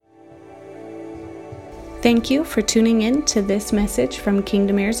Thank you for tuning in to this message from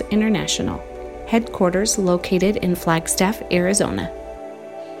Kingdom Heirs International, headquarters located in Flagstaff, Arizona.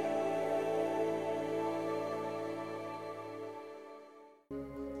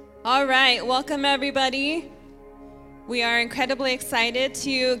 All right, welcome everybody. We are incredibly excited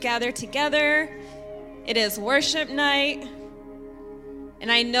to gather together. It is worship night,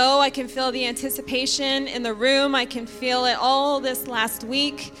 and I know I can feel the anticipation in the room. I can feel it all this last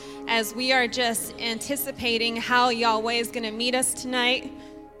week as we are just anticipating how Yahweh is going to meet us tonight.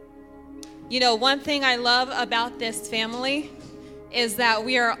 You know, one thing I love about this family is that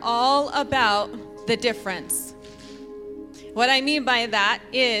we are all about the difference. What I mean by that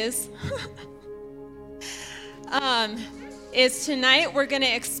is tonight we're going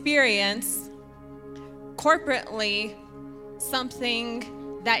to experience corporately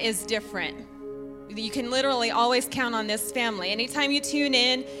something that is different. You can literally always count on this family. Anytime you tune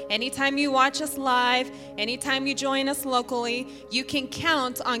in, anytime you watch us live, anytime you join us locally, you can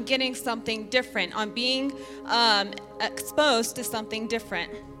count on getting something different, on being exposed to something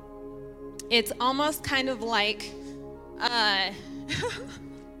different. It's almost kind of like, I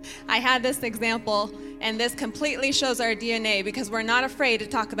had this example, and this completely shows our DNA because we're not afraid to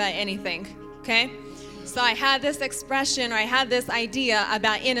talk about anything, okay? So I had this expression, or I had this idea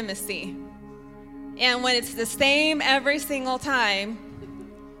about intimacy. And when it's the same every single time,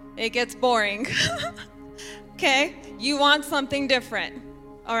 it gets boring. Okay? You want something different.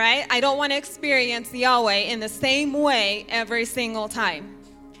 All right? I don't want to experience Yahweh in the same way every single time.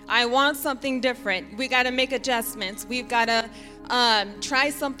 I want something different. We got to make adjustments. We've got to try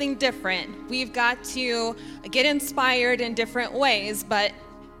something different. We've got to get inspired in different ways, but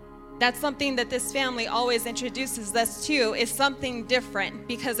that's something that this family always introduces us to, is something different,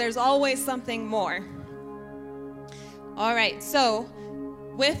 because there's always something more. All right, so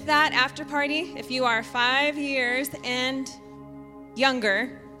with that after party, if you are 5 years and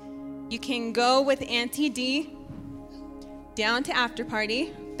younger, you can go with Auntie D down to after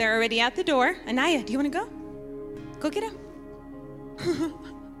party. They're already at the door. Anaya, do you want to go? Go get them.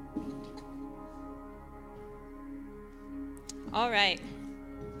 All right.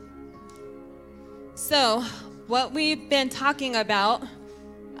 So, what we've been talking about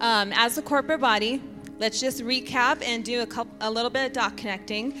as a corporate body, let's just recap and do a little bit of dot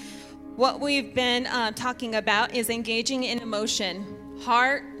connecting. What we've been talking about is engaging in emotion,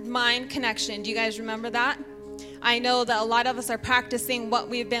 heart-mind connection. Do you guys remember that? I know that a lot of us are practicing what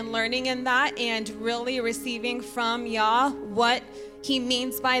we've been learning in that and really receiving from Yah what He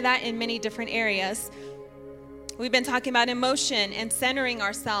means by that in many different areas. We've been talking about emotion and centering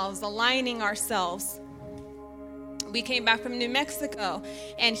ourselves, aligning ourselves. We came back from New Mexico,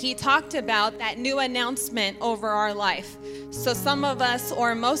 and he talked about that new announcement over our life. So some of us,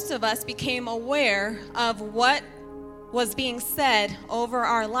 or most of us, became aware of what was being said over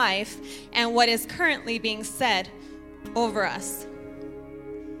our life and what is currently being said over us.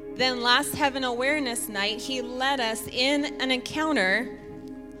 Then last Heaven Awareness Night, he led us in an encounter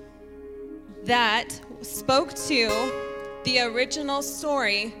that spoke to the original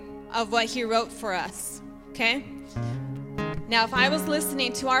story of what he wrote for us, okay? Now, if I was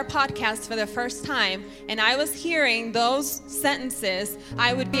listening to our podcast for the first time and I was hearing those sentences,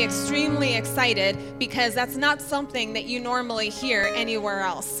 I would be extremely excited because that's not something that you normally hear anywhere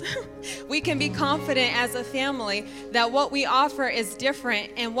else. We can be confident as a family that what we offer is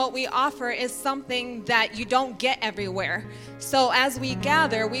different, and what we offer is something that you don't get everywhere. So as we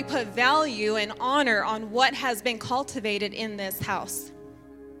gather, we put value and honor on what has been cultivated in this house.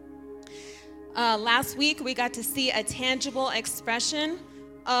 Last week, we got to see a tangible expression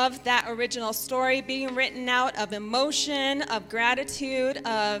of that original story being written out, of emotion, of gratitude,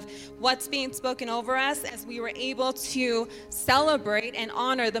 of what's being spoken over us as we were able to celebrate and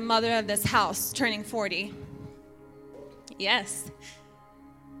honor the mother of this house turning 40. Yes.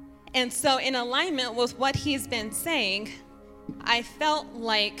 And so in alignment with what he's been saying, I felt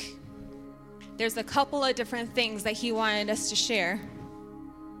like there's a couple of different things that he wanted us to share,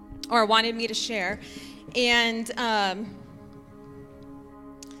 or wanted me to share. And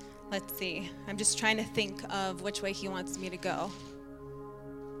let's see. I'm just trying to think of which way he wants me to go.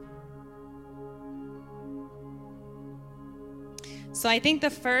 So I think the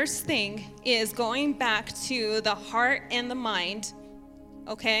first thing is going back to the heart and the mind,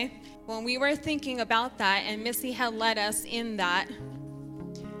 okay? When we were thinking about that, and Missy had led us in that,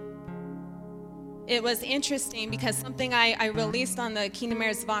 it was interesting because something I released on the Kingdom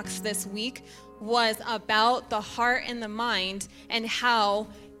Heirs Vox this week was about the heart and the mind, and how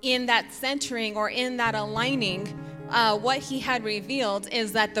in that centering or in that aligning, what he had revealed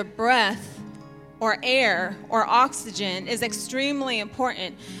is that the breath or air or oxygen is extremely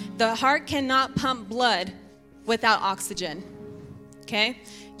important. The heart cannot pump blood without oxygen, okay?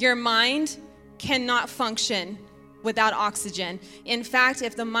 Your mind cannot function without oxygen. In fact,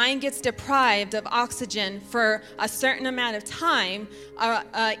 if the mind gets deprived of oxygen for a certain amount of time,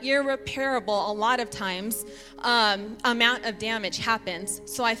 irreparable, a lot of times, amount of damage happens.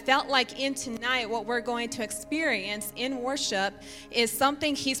 So I felt like in tonight, what we're going to experience in worship is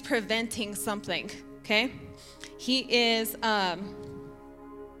something he's preventing something, okay? He's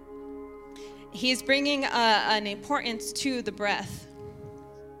bringing an importance to the breath.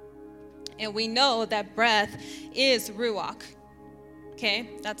 And we know that breath is Ruach, okay?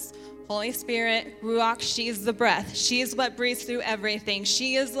 That's Holy Spirit, Ruach, she's the breath. She's what breathes through everything.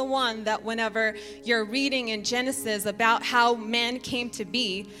 She is the one that whenever you're reading in Genesis about how man came to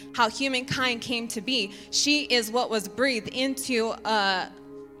be, how humankind came to be, she is what was breathed into a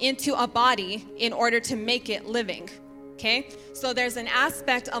body in order to make it living, okay? So there's an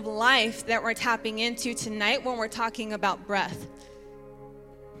aspect of life that we're tapping into tonight when we're talking about breath.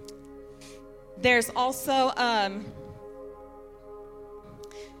 There's also,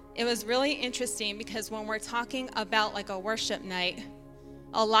 it was really interesting because when we're talking about like a worship night,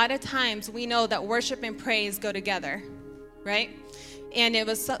 a lot of times we know that worship and praise go together, right? And it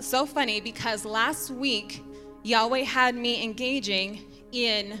was so funny because last week, Yahweh had me engaging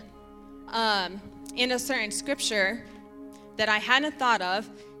in a certain scripture that I hadn't thought of.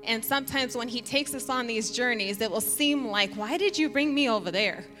 And sometimes when he takes us on these journeys, it will seem like, why did you bring me over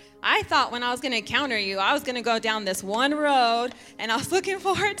there? I thought when I was going to encounter you, I was going to go down this one road, and I was looking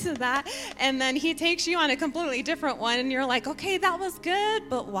forward to that. And then he takes you on a completely different one, and you're like, okay, that was good,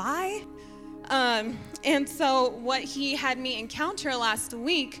 but why? And so what he had me encounter last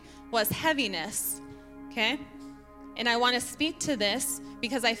week was heaviness, okay? And I want to speak to this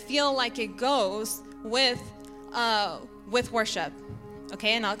because I feel like it goes with worship.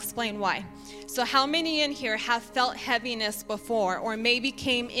 Okay, and I'll explain why. So how many in here have felt heaviness before, or maybe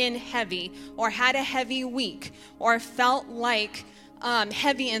came in heavy, or had a heavy week, or felt like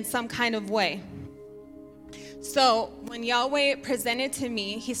heavy in some kind of way? So when Yahweh presented to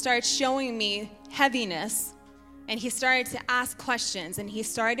me, he started showing me heaviness, and he started to ask questions, and he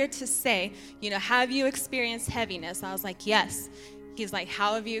started to say, have you experienced heaviness? I was like, yes. He's like,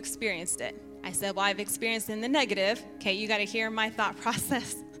 how have you experienced it? I said, well, I've experienced in the negative. Okay, you got to hear my thought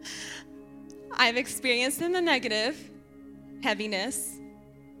process. I've experienced in the negative heaviness,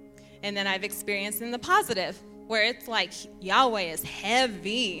 and then I've experienced in the positive, where it's like Yahweh is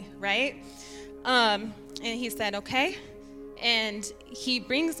heavy, right? And he said, okay. And he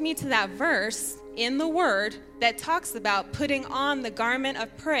brings me to that verse in the Word that talks about putting on the garment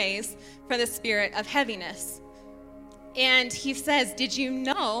of praise for the spirit of heaviness. And he says, did you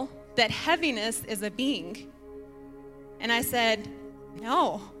know that heaviness is a being? And I said,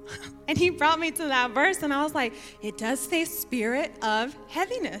 no. And he brought me to that verse, and I was like, it does say spirit of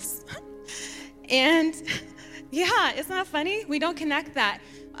heaviness. And yeah, isn't that funny? We don't connect that.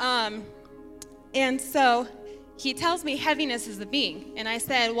 And so he tells me heaviness is a being. And I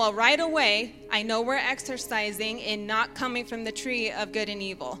said, well, right away, I know we're exercising in not coming from the tree of good and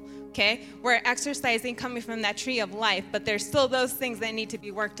evil. Okay, we're exercising coming from that tree of life, but there's still those things that need to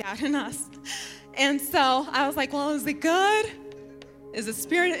be worked out in us. And so I was like, well, is it good? Is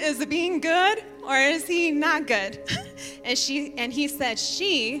the being good, or is he not good? And he said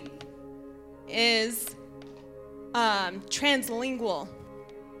she is translingual.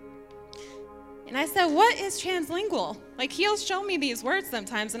 And I said, what is translingual? Like, he'll show me these words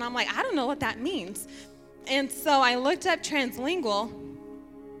sometimes, and I'm like, I don't know what that means. And so I looked up translingual.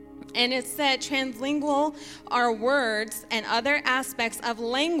 And it said translingual are words and other aspects of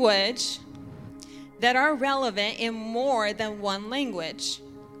language that are relevant in more than one language.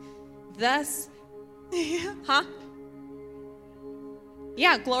 Thus,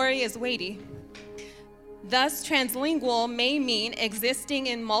 glory is weighty. Thus, translingual may mean existing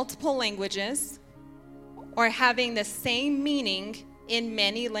in multiple languages or having the same meaning in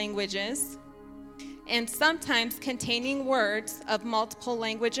many languages, and sometimes containing words of multiple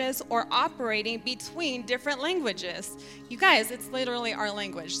languages or operating between different languages. You guys, it's literally our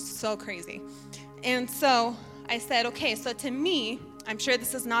language. So crazy. And so I said, okay, so to me, I'm sure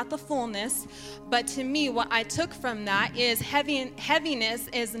this is not the fullness, but to me, what I took from that is heaviness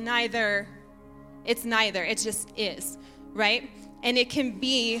is neither. It's neither. It just is, right? And it can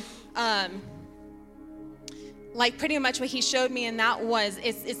be like pretty much what he showed me in that was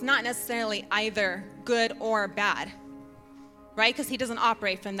it's not necessarily either good or bad, right? Because he doesn't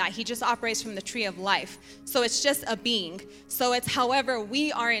operate from that. He just operates from the tree of life. So it's just a being. So it's however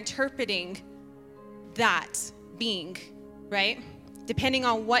we are interpreting that being, right? Depending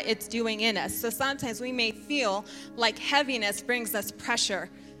on what it's doing in us. So sometimes we may feel like heaviness brings us pressure.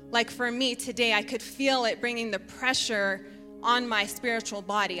 Like for me today, I could feel it bringing the pressure on my spiritual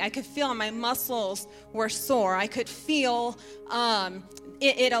body. I could feel my muscles were sore. I could feel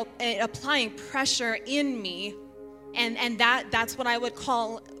it applying pressure in me. And that's what I would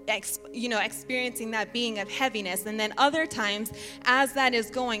call, experiencing that being of heaviness. And then other times, as that is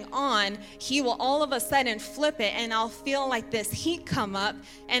going on, he will all of a sudden flip it, and I'll feel like this heat come up,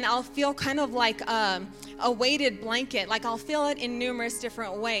 and I'll feel kind of like a weighted blanket. Like I'll feel it in numerous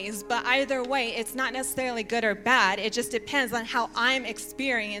different ways. But either way, it's not necessarily good or bad. It just depends on how I'm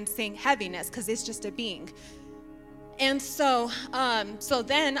experiencing heaviness, because it's just a being. And so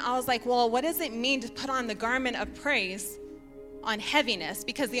then I was like, well, what does it mean to put on the garment of praise on heaviness?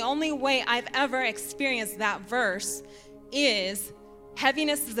 Because the only way I've ever experienced that verse is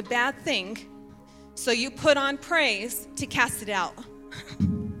heaviness is a bad thing, so you put on praise to cast it out.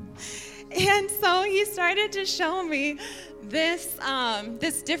 And so he started to show me this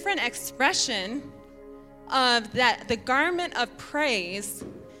different expression of that the garment of praise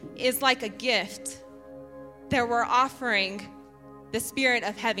is like a gift that we're offering the spirit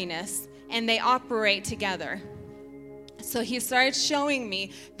of heaviness, and they operate together. So he started showing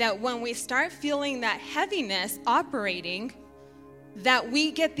me that when we start feeling that heaviness operating, that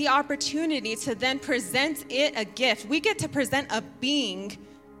we get the opportunity to then present it a gift. We get to present a being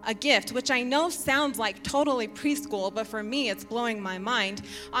a gift, which I know sounds like totally preschool, but for me, it's blowing my mind.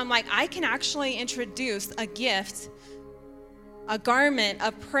 I'm like, I can actually introduce a gift, a garment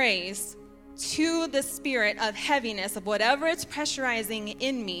of praise, to the spirit of heaviness, of whatever it's pressurizing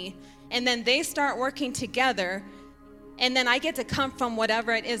in me, and then they start working together, and then I get to come from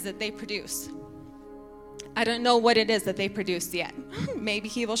whatever it is that they produce. I don't know what it is that they produce yet. Maybe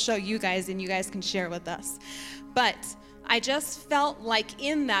he will show you guys, and you guys can share with us. But I just felt like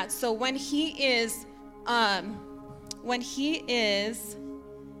in that, so when he is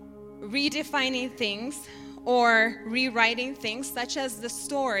redefining things, or rewriting things, such as the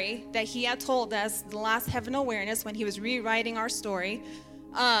story that he had told us, the last Heaven Awareness, when he was rewriting our story.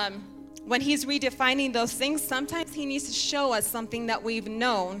 When he's redefining those things, sometimes he needs to show us something that we've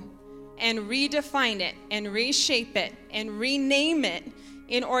known and redefine it and reshape it and rename it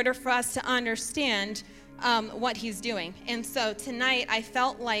in order for us to understand what he's doing. And so tonight I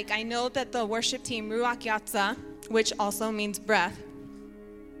felt like, I know that the worship team, Ruach Yatsa, which also means breath,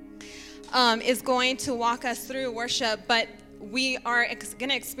 is going to walk us through worship, but we are going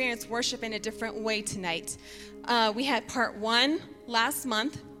to experience worship in a different way tonight. We had part 1 last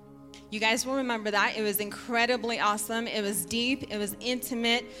month. You guys will remember that. It was incredibly awesome. It was deep. It was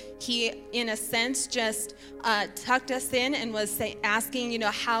intimate. He, in a sense, just tucked us in and was asking,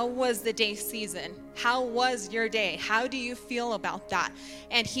 how was the day season? How was your day? How do you feel about that?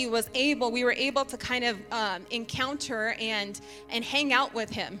 And we were able to kind of encounter and hang out with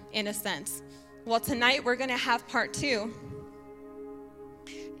him, in a sense. Well, tonight we're going to have part 2.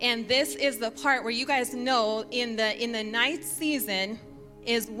 And this is the part where you guys know in the night season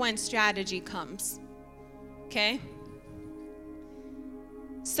is when strategy comes, okay?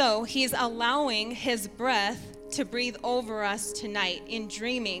 So he's allowing his breath to breathe over us tonight in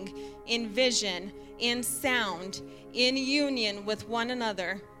dreaming, in vision, in sound, in union with one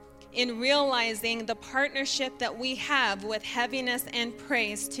another, in realizing the partnership that we have with heaviness and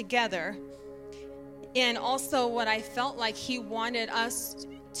praise together. And also what I felt like he wanted us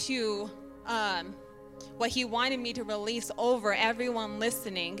to what he wanted me to release over everyone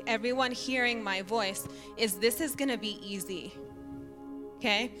listening, everyone hearing my voice, is this is going to be easy,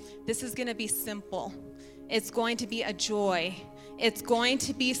 okay? This is going to be simple. It's going to be a joy. It's going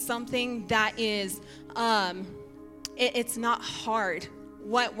to be something that is, it's not hard,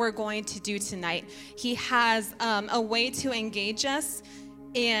 what we're going to do tonight. He has a way to engage us,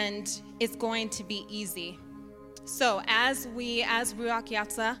 and it's going to be easy. So as Ruach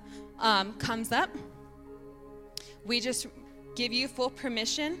Yatsa comes up, we just give you full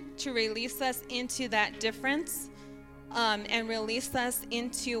permission to release us into that difference and release us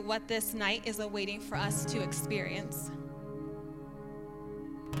into what this night is awaiting for us to experience.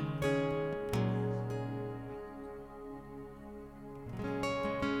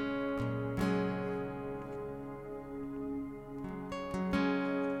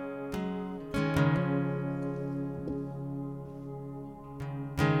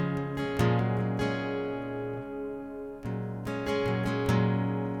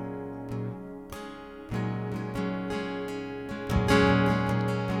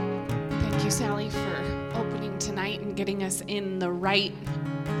 Sally, for opening tonight and getting us in the right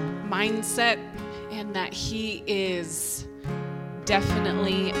mindset and that he is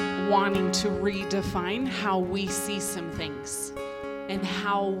definitely wanting to redefine how we see some things and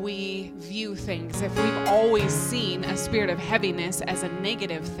how we view things. If we've always seen a spirit of heaviness as a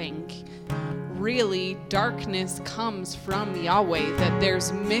negative thing, really darkness comes from Yahweh, that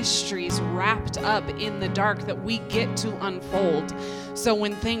there's mysteries wrapped up in the dark that we get to unfold. So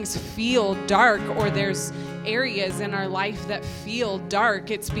when things feel dark, or there's areas in our life that feel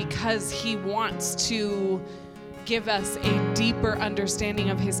dark, it's because he wants to give us a deeper understanding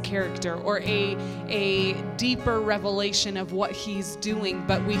of his character, or a deeper revelation of what he's doing.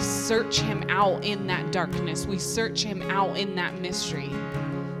 But we search him out in that darkness. We search him out in that mystery.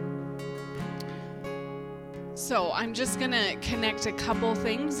 So I'm just going to connect a couple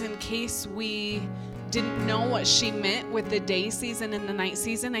things in case we didn't know what she meant with the day season and the night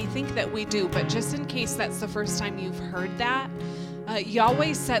season. I think that we do, but just in case that's the first time you've heard that,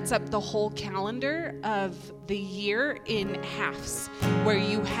 Yahweh sets up the whole calendar of the year in halves, where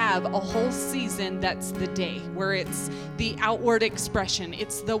you have a whole season that's the day, where it's the outward expression,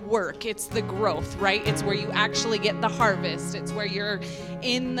 it's the work, it's the growth, right? It's where you actually get the harvest. It's where you're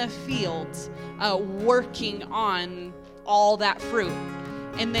in the field working on all that fruit.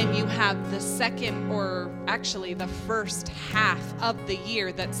 And then you have the second, or actually the first half of the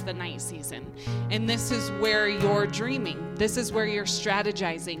year, that's the night season. And this is where you're dreaming. This is where you're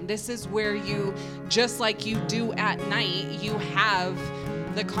strategizing. This is where you, just like you do at night, you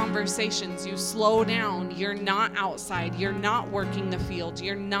have the conversations. You slow down. You're not outside. You're not working the field.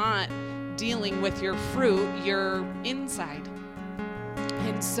 You're not dealing with your fruit. You're inside.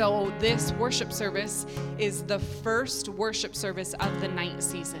 And so this worship service is the first worship service of the night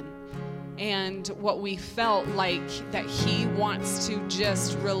season. And what we felt like that he wants to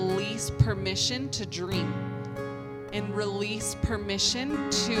just release permission to dream and release permission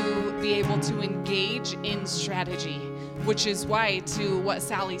to be able to engage in strategy, which is why, to what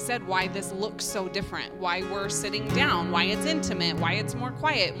Sally said, why this looks so different, why we're sitting down, why it's intimate, why it's more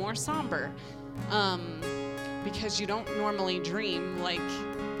quiet, more somber. Because you don't normally dream like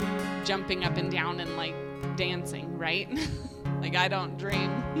jumping up and down and like dancing, right? Like, I don't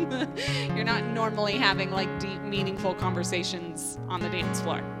dream. You're not normally having like deep, meaningful conversations on the dance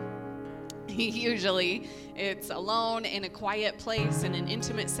floor. Usually it's alone in a quiet place, in an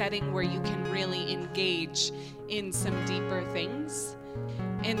intimate setting where you can really engage in some deeper things.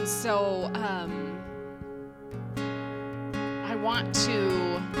 And so I want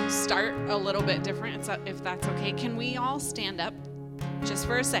to start a little bit different, if that's okay. Can we all stand up just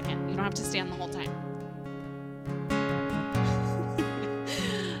for a second? You don't have to stand the whole time.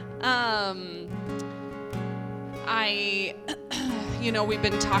 We've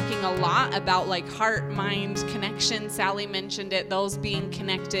been talking a lot about like heart-mind connection. Sally mentioned it, those being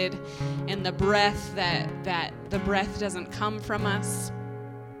connected, and the breath, that the breath doesn't come from us.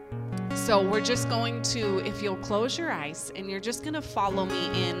 So we're just going to, if you'll close your eyes, and you're just going to follow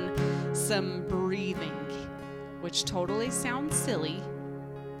me in some breathing, which totally sounds silly,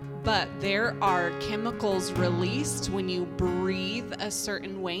 but there are chemicals released when you breathe a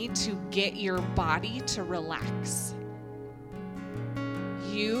certain way to get your body to relax.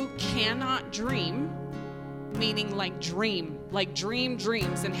 You cannot dream, meaning like dream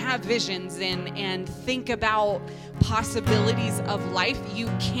dreams and have visions and think about possibilities of life. You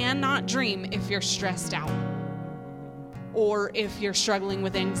cannot dream if you're stressed out, or if you're struggling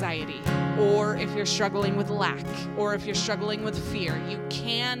with anxiety, or if you're struggling with lack, or if you're struggling with fear. You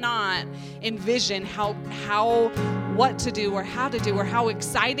cannot envision what to do or how to do or how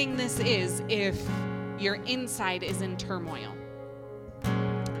exciting this is if your inside is in turmoil.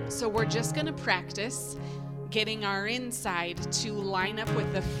 So we're just going to practice getting our inside to line up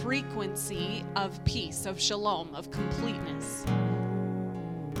with the frequency of peace, of shalom, of completeness.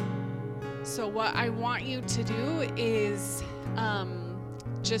 So what I want you to do is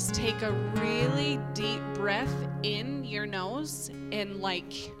just take a really deep breath in your nose and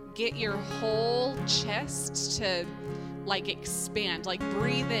like get your whole chest to like expand, like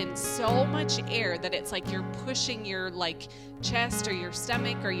breathe in so much air that it's like you're pushing your like chest or your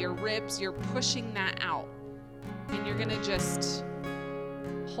stomach or your ribs, you're pushing that out. And you're gonna just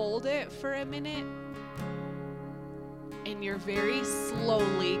hold it for a minute, and you're very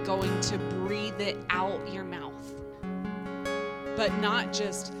slowly going to breathe it out your mouth. But not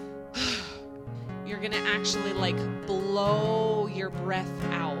just, you're gonna actually like blow your breath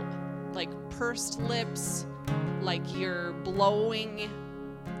out, like pursed lips, like you're blowing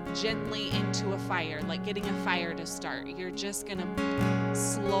gently into a fire, like getting a fire to start. You're just gonna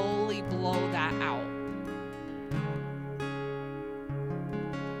slowly blow that out.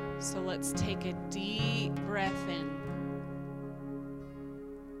 So let's take a deep breath in.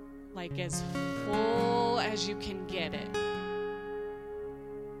 Like as full as you can get it.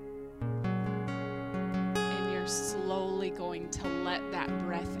 And you're slowly going to let that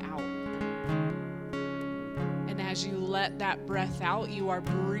breath out. And as you let that breath out, you are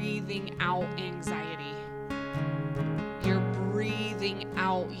breathing out anxiety. You're breathing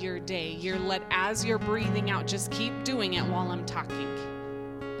out your day. As you're breathing out, just keep doing it while I'm talking.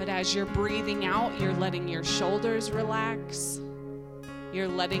 But as you're breathing out, you're letting your shoulders relax. You're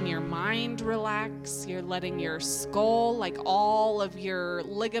letting your mind relax. You're letting your skull, like all of your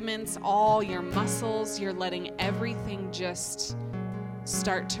ligaments, all your muscles, you're letting everything just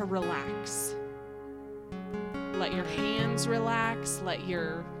start to relax. Let your hands relax.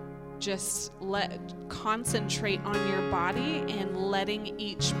 Concentrate on your body and letting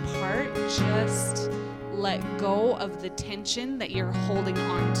each part just let go of the tension that you're holding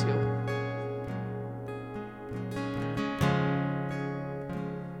on to.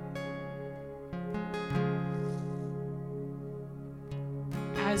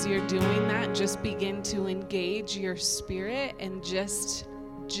 As you're doing that, just begin to engage your spirit and just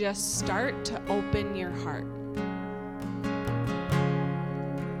start to open your heart.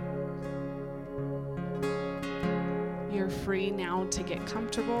 You're free now to get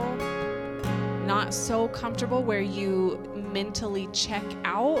comfortable. Not so comfortable where you mentally check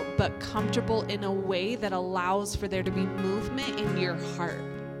out, but comfortable in a way that allows for there to be movement in your heart.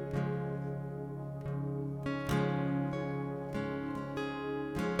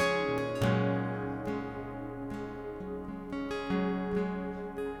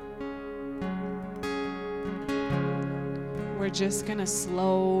 We're just going to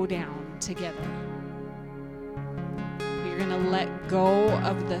slow down together. You're going to let go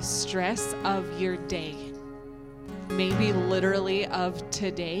of the stress of your day. Maybe literally of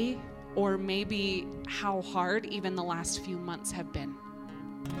today, or maybe how hard even the last few months have been.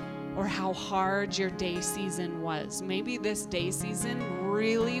 Or how hard your day season was. Maybe this day season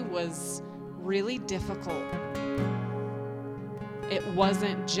really was really difficult. It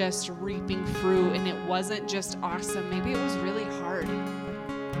wasn't just reaping fruit and it wasn't just awesome. Maybe it was really hard.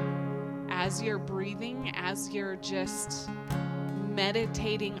 As you're breathing, as you're just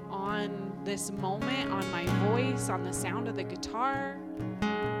meditating on this moment, on my voice, on the sound of the guitar,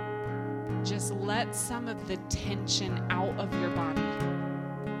 just let some of the tension out of your body.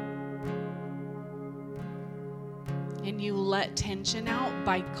 And you let tension out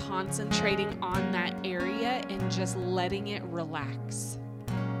by concentrating on that area and just letting it relax.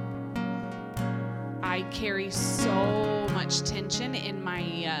 I carry so much tension in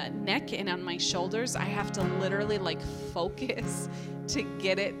my neck and on my shoulders. I have to literally focus to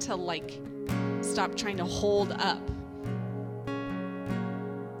get it to stop trying to hold up.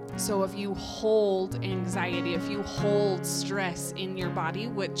 So if you hold anxiety, if you hold stress in your body,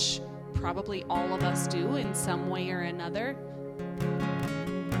 which probably all of us do in some way or another,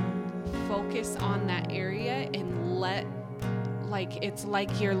 focus on that area and it's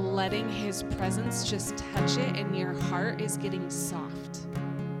like you're letting his presence just touch it and your heart is getting soft.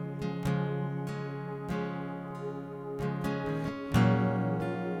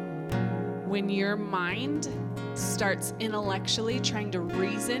 When your mind starts intellectually trying to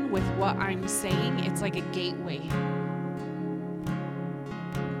reason with what I'm saying, it's like a gateway.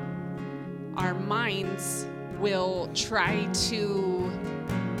 Our minds will try to,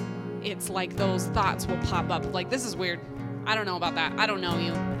 it's like those thoughts will pop up. Like, this is weird. I don't know about that. I don't know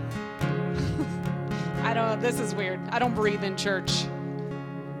you. This is weird. I don't breathe in church.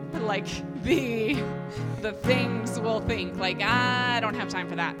 Like, the things will think, I don't have time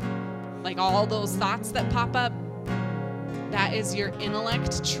for that. Like, all those thoughts that pop up, that is your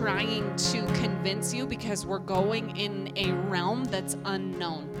intellect trying to convince you, because we're going in a realm that's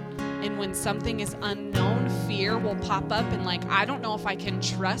unknown. And when something is unknown, fear will pop up and I don't know if I can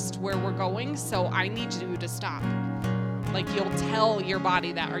trust where we're going, so I need you to stop. You'll tell your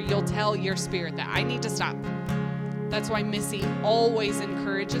body that, or you'll tell your spirit that I need to stop. That's why Missy always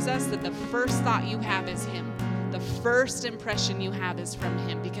encourages us that the first thought you have is him. The first impression you have is from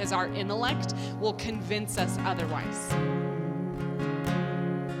him, because our intellect will convince us otherwise.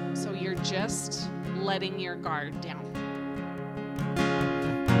 So you're just letting your guard down.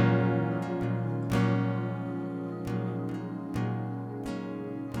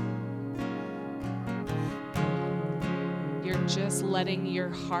 You're just letting your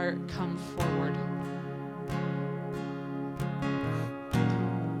heart come forward.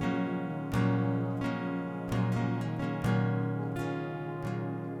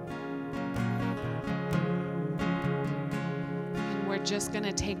 just going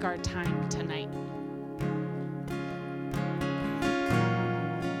to take our time tonight.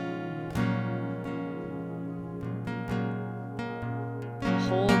 The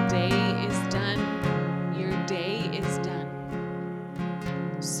whole day is done. Your day is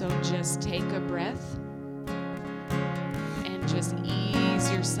done. So just take a breath and just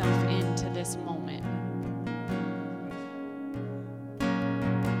ease yourself into this moment.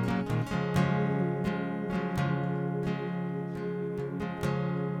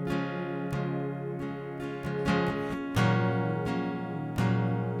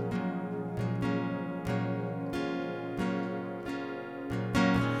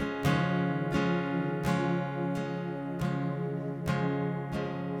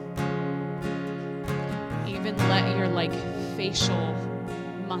 Even let your facial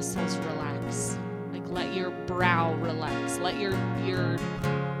muscles relax. Let your brow relax. Let your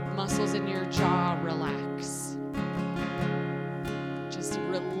muscles in your jaw relax. Just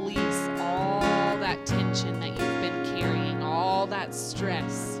release all that tension that you've been carrying, all that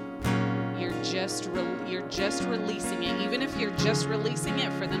stress. You're just releasing it. Even if you're just releasing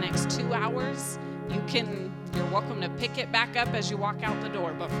it for the next 2 hours, you're welcome to pick it back up as you walk out the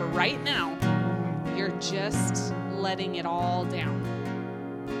door. But for right now, you're just letting it all down.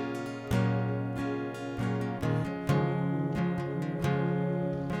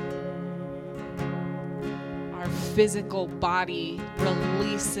 Our physical body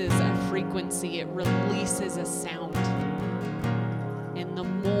releases a frequency. It releases a sound. And the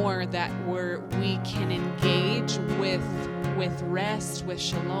more that we can engage with rest, with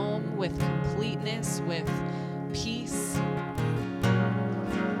shalom, with completeness, with peace,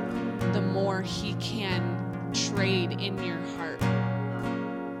 the more he can trade in your heart.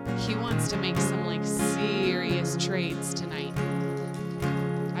 He wants to make some serious trades tonight.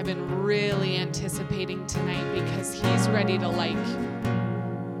 I've been really anticipating tonight because he's ready to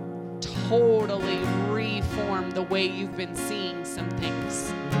totally reform the way you've been seeing some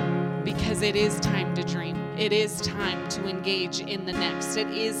things. Because it is time to dream. It is time to engage in the next. It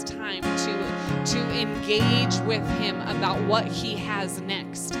is time to engage with him about what he has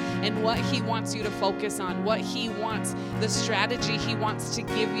next and what he wants you to focus on, what he wants, the strategy he wants to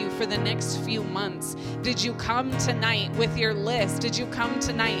give you for the next few months. Did you come tonight with your list? Did you come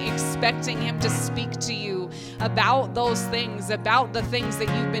tonight expecting him to speak to you about those things, about the things that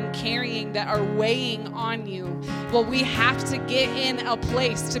you've been carrying that are weighing on you? Well, we have to get in a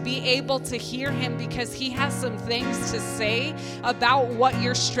place to be able to hear him because he has some things to say about what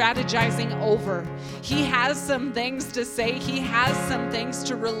you're strategizing over. He has some things to say. He has some things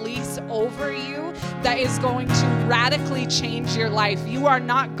to release over you that is going to radically change your life. You are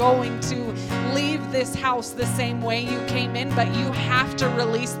not going to leave this house the same way you came in, but you have to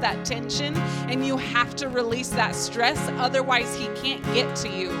release that tension and you have to release that stress. Otherwise, he can't get to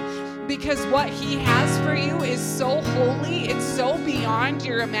you. Because what he has for you is so holy, it's so beyond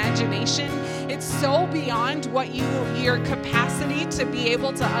your imagination, it's so beyond what your capacity to be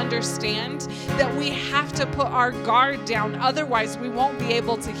able to understand that we have to put our guard down. Otherwise, we won't be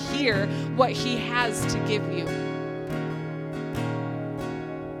able to hear what he has to give you.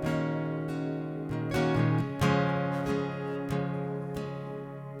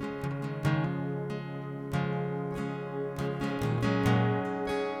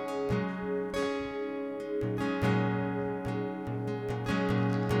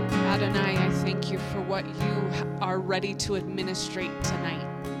 Adonai, I thank you for what you are ready to administrate tonight.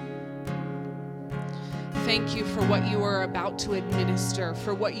 Thank you for what you are about to administer,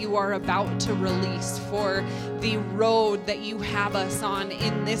 for what you are about to release, for the road that you have us on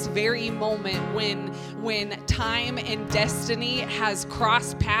in this very moment when time and destiny has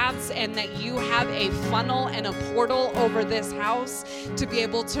crossed paths and that you have a funnel and a portal over this house to be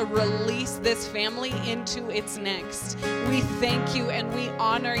able to release this family into its next. We thank you and we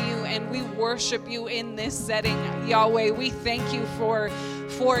honor you and we worship you in this setting, Yahweh. We thank you for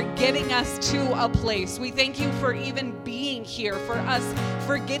getting us to a place. We thank you for even being here,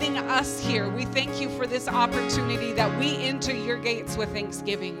 for getting us here. We thank you for this opportunity that we enter your gates with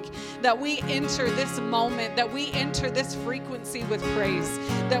thanksgiving, that we enter this moment, that we enter this frequency with praise,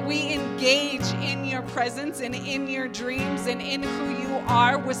 that we engage in your presence and in your dreams and in who you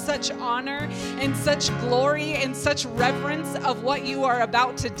are with such honor and such glory and such reverence of what you are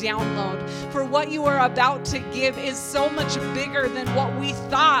about to download. For what you are about to give is so much bigger than what we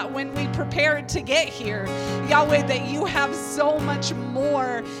thought when we prepared to get here. Yahweh, that you have so much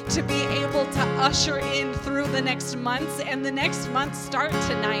more to be able to usher in through the next months, and the next months start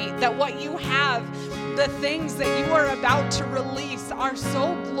tonight, that what you have The things that you are about to release are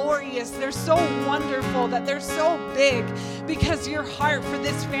so glorious. They're so wonderful, that they're so big, because your heart for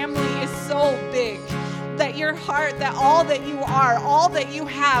this family is so big. That your heart, that all that you are, all that you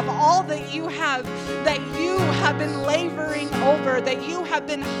have, that you have been laboring over, that you have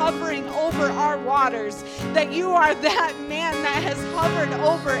been hovering over our waters, that you are that man that has hovered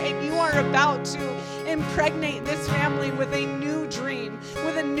over, and you are about to impregnate this family with a new dream,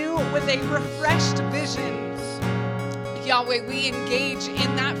 with a refreshed vision. Yahweh, we engage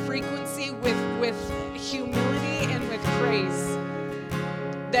in that frequency with humility and with praise.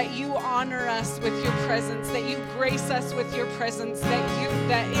 That you honor us with your presence, that you grace us with your presence,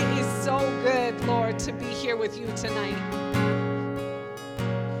 that it is so good, Lord, to be here with you tonight.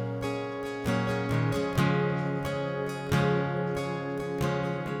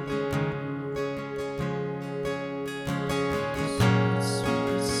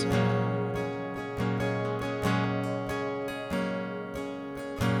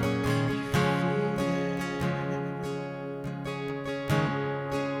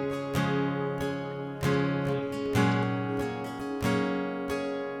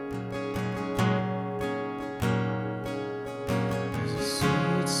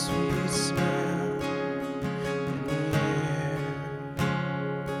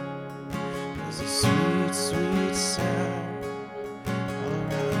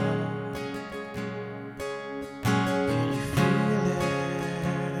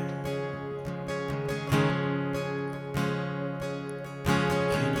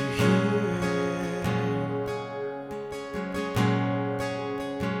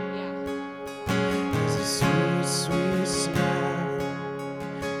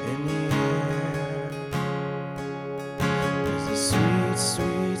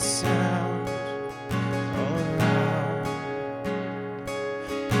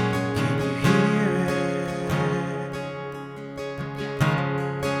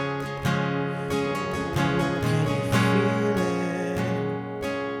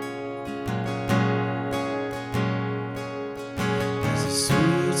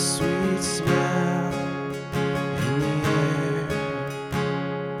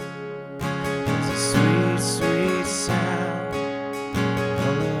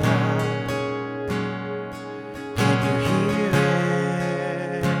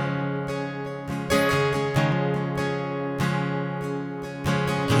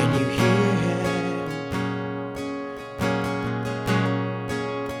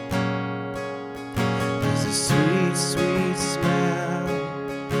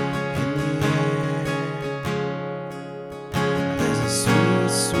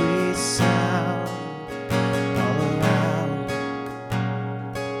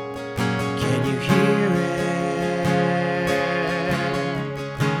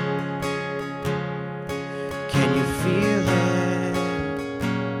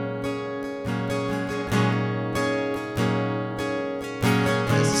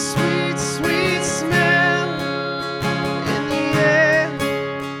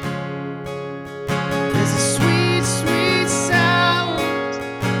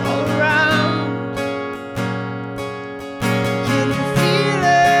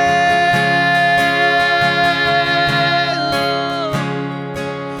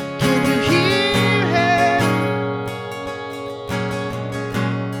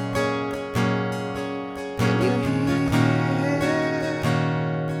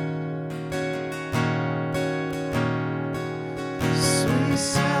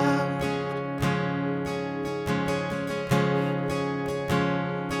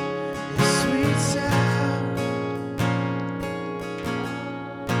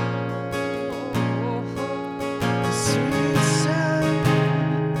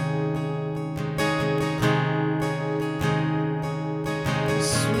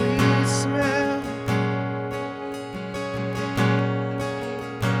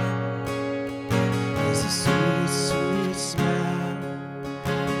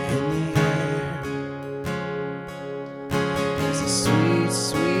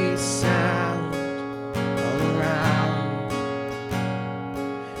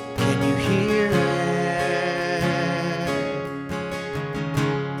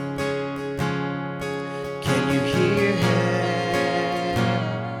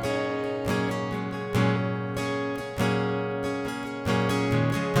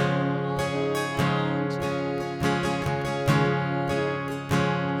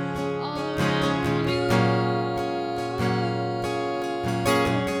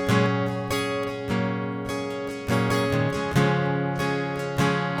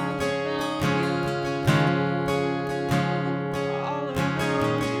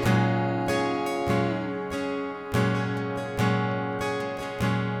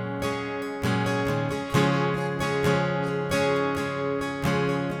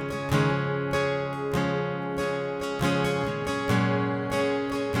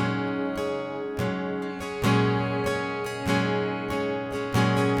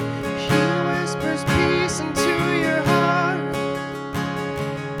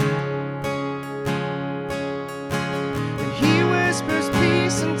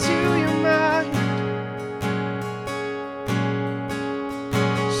 peace into your mind.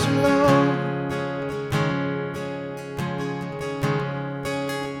 Shalom.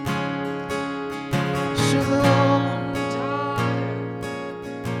 Shalom.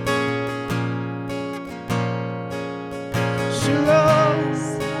 Shalom.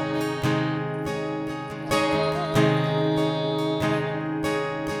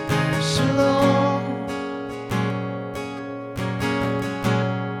 Shalom.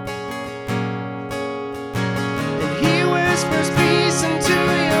 And he whispers peace into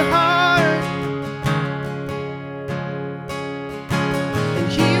your heart.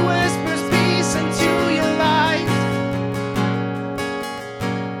 And he whispers peace into your life.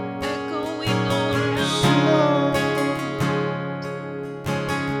 Echoing all around. Shalom.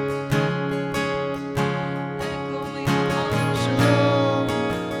 Echoing all around. Shalom.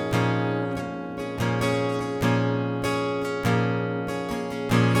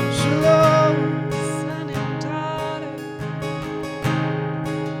 Shalom. Son and daughter.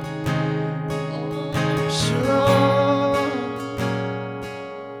 Oh, Shalom.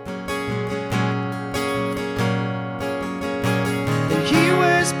 And he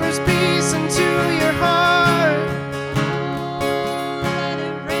whispers peace into your heart. let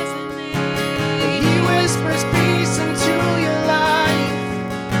it resonate. And he whispers peace into your life.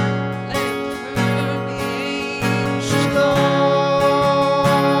 Let it permeate. Shalom.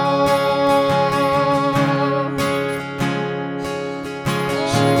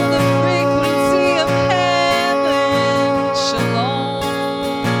 Oh, the frequency of heaven. Shalom.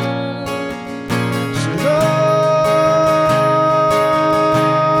 Shalom.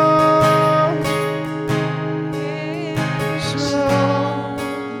 Yeah. Shalom.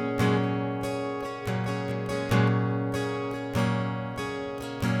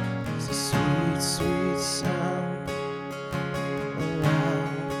 There's a sweet, sweet sound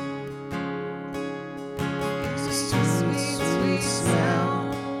around. There's a sweet, sweet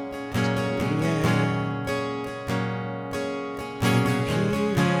sound in the air. Can you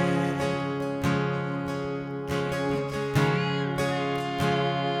hear it?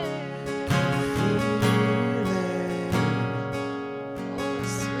 Can you feel it? Oh,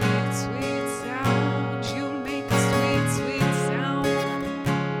 sweet, sweet sound. You make a sweet, sweet sound.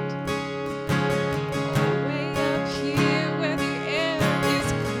 Oh, way up here where the air is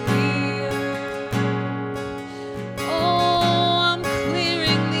clear. Oh, I'm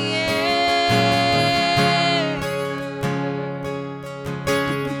clearing the air.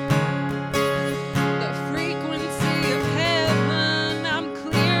 The frequency of heaven, I'm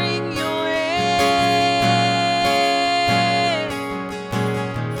clearing your air.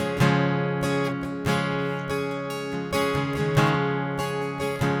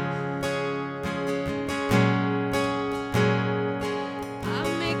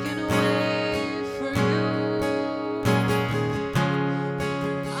 I'm making a way for you.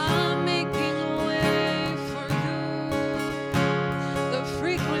 I'm making a way for you. The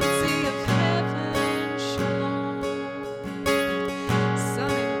frequency of heaven, shalom.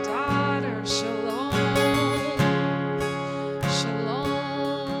 Son and daughter, shalom.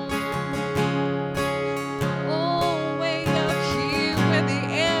 Shalom. Oh, way up here where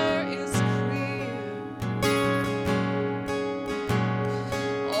the air is clear.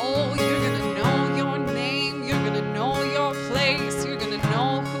 Oh, you're gonna know your name, you're gonna know your place, you're gonna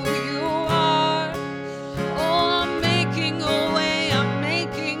know who you are. Oh, I'm making a way, I'm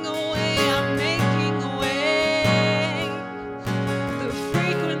making a way, I'm making a way. The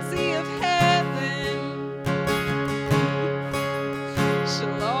frequency of heaven,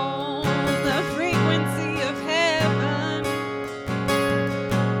 shalom, the frequency of heaven.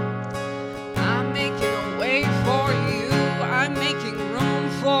 I'm making a way for you. I'm making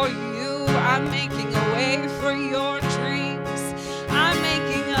room for you. I'm making a way for your dreams. I'm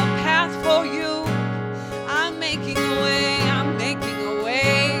making a path for you. I'm making a way. I'm making a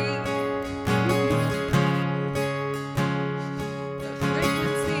way. The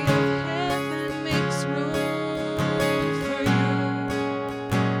frequency of heaven makes room for you.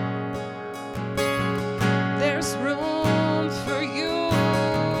 There's room for you.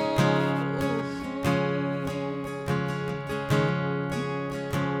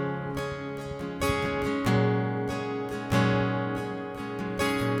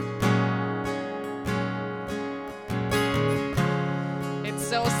 It's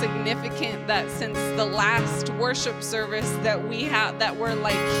so significant that since the last worship service that we had, that we're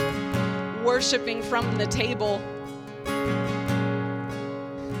like worshiping from the table,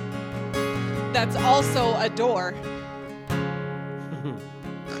 that's also a door.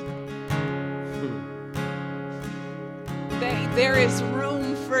 There is room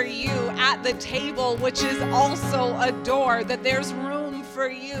for you at the table, which is also a door, that there's room for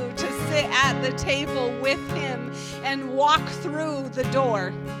you to sit at the table with him and walk through the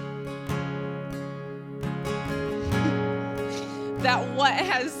door. That what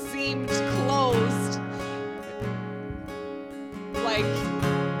has seemed closed, like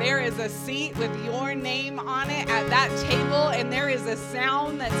there is a seat with your name on it at that table, and there is a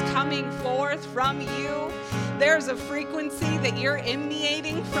sound that's coming forth from you. There's a frequency that you're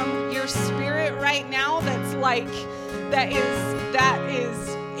emanating from your spirit right now that's like, that is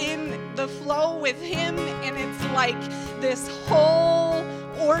in the flow with him, and it's like this whole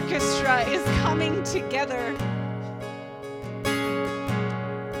orchestra is coming together.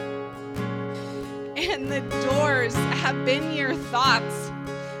 And the doors have been your thoughts,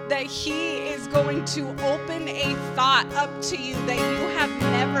 that he is going to open a thought up to you that you have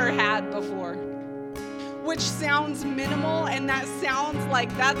never had before, which sounds minimal and that sounds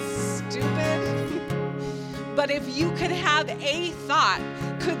like that's stupid. But if you could have a thought,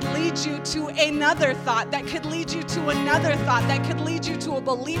 could lead you to another thought, that could lead you to another thought, that could lead you to a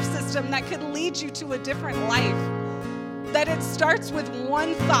belief system, that could lead you to a different life. That it starts with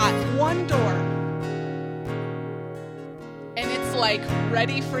one thought, one door. And it's like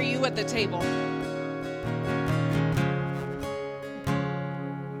ready for you at the table.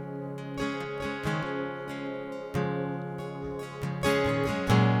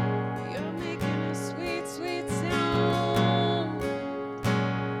 You're making a sweet, sweet sound.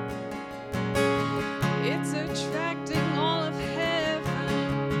 It's attracting all of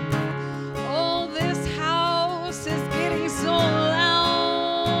heaven. Oh, this house is getting so loud.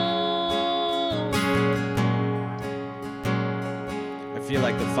 I feel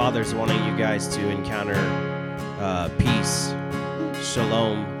like the Father's wanting you guys to encounter peace,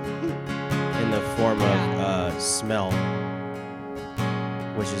 shalom, in the form of smell,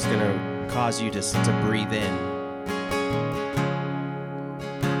 which is going to cause you to breathe in.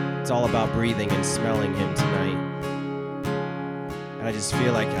 It's all about breathing and smelling him tonight. And I just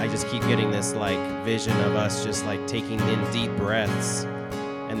feel like I just keep getting this like vision of us just like taking in deep breaths,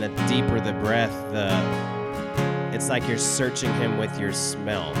 and the deeper the breath, it's like you're searching him with your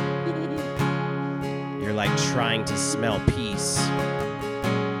smell. You're like trying to smell peace.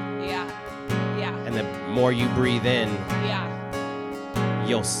 Yeah. And the more you breathe in, Yeah.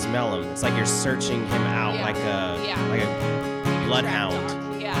 you'll smell him. It's like you're searching him out like a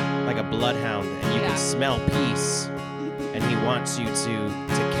bloodhound. Yeah. Like a bloodhound. And you can smell peace. And he wants you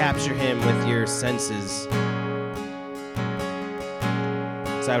to capture him with your senses.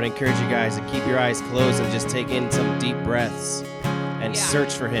 So I would encourage you guys to keep your eyes closed and just take in some deep breaths and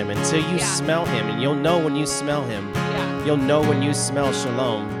search for him until you smell him. And you'll know when you smell him. Yeah. You'll know when you smell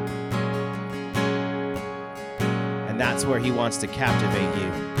shalom. And that's where he wants to captivate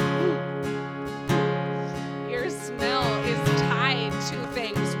you. Your smell is tied to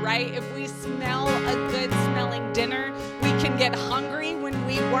things, right? If we smell a good smelling dinner, we can get hungry when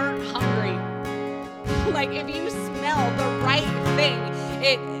we weren't hungry. Like if you smell the right thing,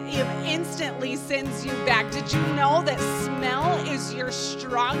 it instantly sends you back. Did you know that smell is your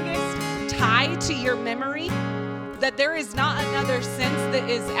strongest tie to your memory? That there is not another sense that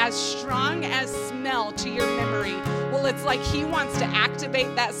is as strong as smell to your memory. Well, it's like he wants to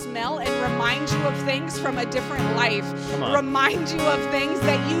activate that smell and remind you of things from a different life. Remind you of things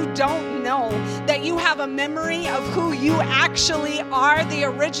that you don't know. That you have a memory of who you actually are, the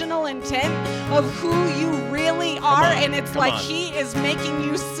original intent of who you really are. And it's like he is making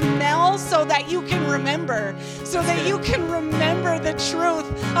you smell so that you can remember. So that you can remember the truth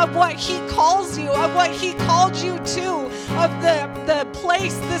of what he calls you, of what he called you to, of the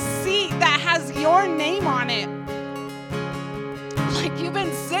place, the seat that has your name on it. Like you've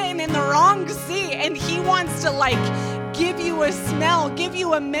been sitting in the wrong seat, and he wants to like give you a smell, give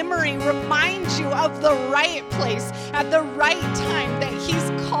you a memory, remind you of the right place at the right time that he's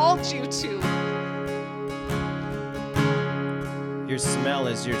called you to. Your smell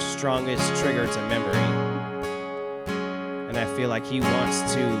is your strongest trigger to memory. And I feel like he wants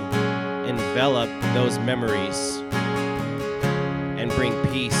to envelop those memories and bring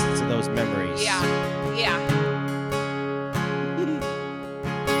peace to those memories. Yeah.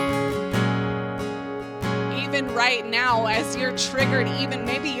 Even right now, as you're triggered, even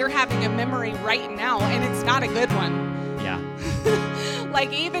maybe you're having a memory right now, and it's not a good one. Yeah.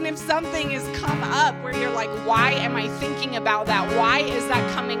 Like even if something has come up where you're like, why am I thinking about that? Why is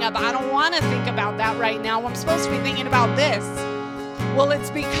that coming up? I don't want to think about that right now. I'm supposed to be thinking about this. Well, it's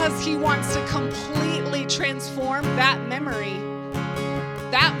because he wants to completely transform that memory,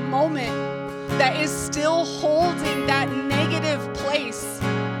 that moment that is still holding that negative place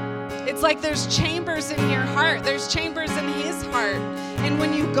It's like there's chambers in your heart. There's chambers in his heart. And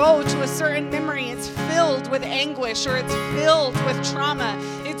when you go to a certain memory, it's filled with anguish, or it's filled with trauma.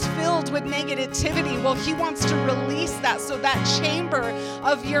 It's filled with negativity. Well, he wants to release that so that chamber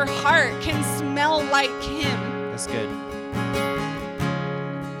of your heart can smell like him. That's good.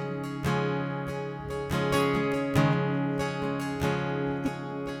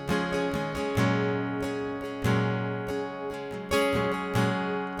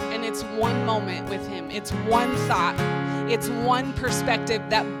 One moment with him. It's one thought. It's one perspective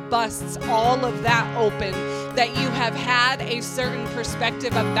that busts all of that open. That you have had a certain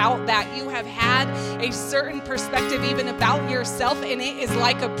perspective about that. You have had a certain perspective even about yourself, and it is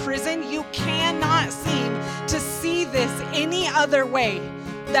like a prison. You cannot seem to see this any other way.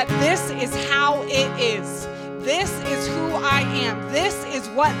 That this is how it is. This is who I am. This is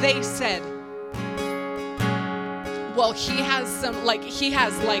what they said. Well, he has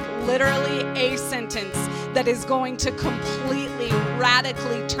literally a sentence that is going to completely,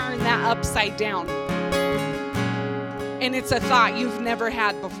 radically turn that upside down. And it's a thought you've never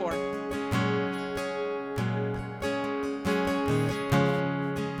had before.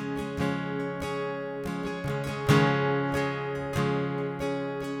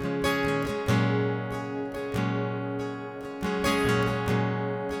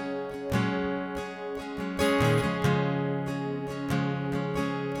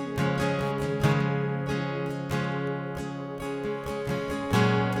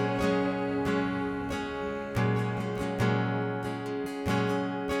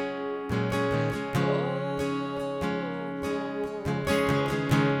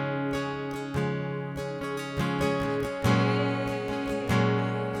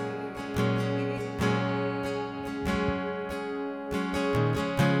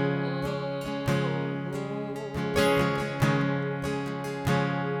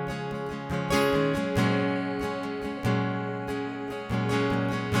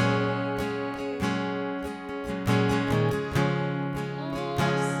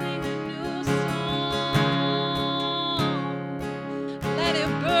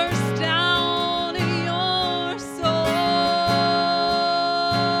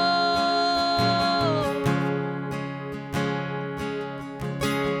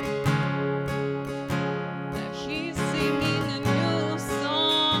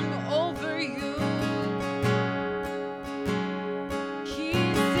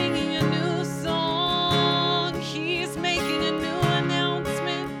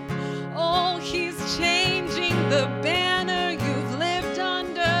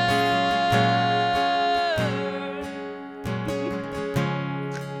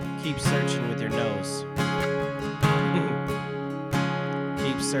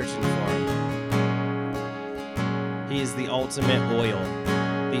 Searching for him. He is the ultimate oil,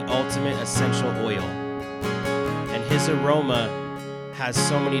 the ultimate essential oil. And his aroma has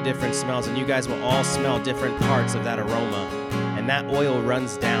so many different smells, and you guys will all smell different parts of that aroma. And that oil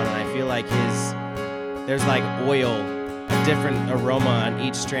runs down, and I feel like there's like oil, a different aroma on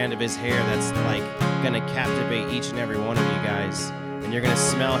each strand of his hair that's like gonna captivate each and every one of you guys. And you're gonna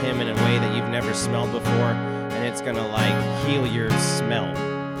smell him in a way that you've never smelled before, and it's gonna like heal your smell.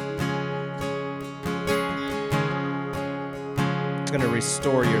 Going to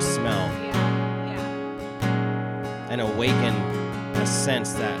restore your smell and awaken a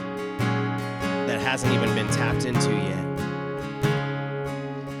sense that hasn't even been tapped into yet.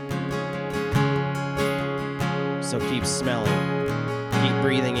 So keep smelling, keep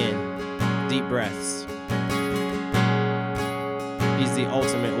breathing in deep breaths. He's the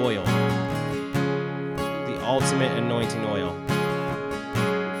ultimate oil, the ultimate anointing oil.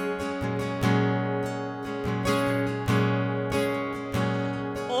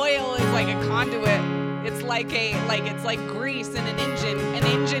 Conduit. It's like grease in an engine. An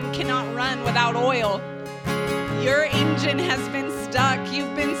engine cannot run without oil. Your engine has been stuck.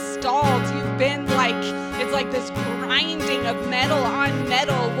 You've been stalled. You've been it's like this grinding of metal on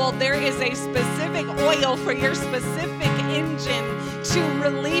metal. Well, there is a specific oil for your specific engine to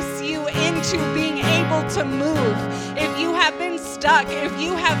release you into being able to move. If you have been stuck, if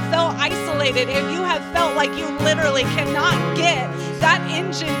you have felt isolated, if you have felt like you literally cannot get that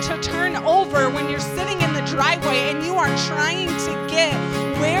engine to turn over when you're sitting in the driveway and you are trying to get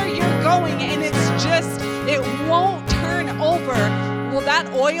where you're going and it won't turn over. Well,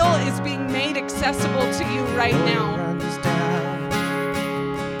 that oil is being made accessible to you right now.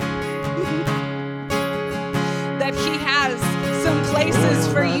 That he has some places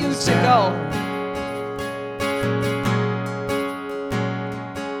for you to go.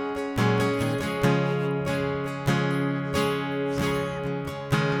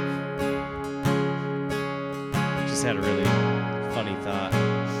 just had a really funny thought.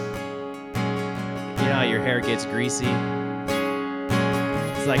 You know how your hair gets greasy?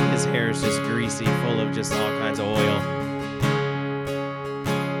 It's like his hair is just greasy, full of just all kinds of oil.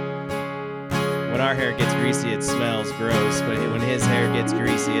 When our hair gets greasy, it smells gross, but when his hair gets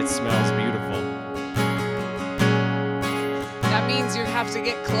greasy, it smells beautiful. That means you have to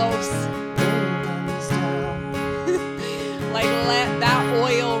get close. Like let that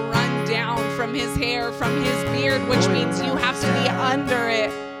oil run down from his hair, from his beard, which means you have to be under it.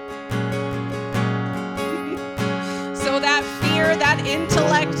 So that fear, that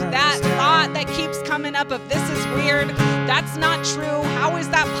intellect, that thought that keeps coming up of this is weird, that's not true. How is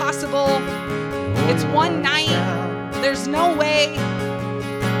that possible? It's one night. There's no way.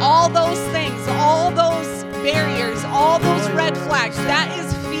 All those things, all those barriers, all those red flags, that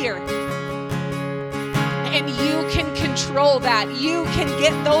is fear. And you can control that. You can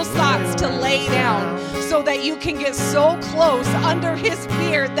get those thoughts to lay down so that you can get so close under his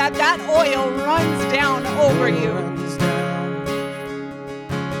beard that that oil runs down over you.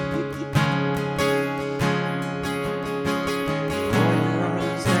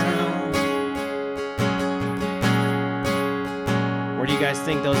 Where do you guys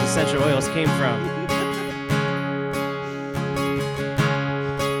think those essential oils came from?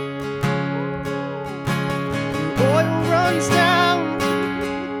 Runs down.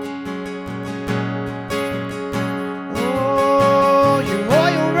 Oh, your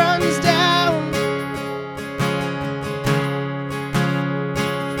oil runs down.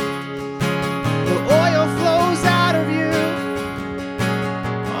 The oil flows out of you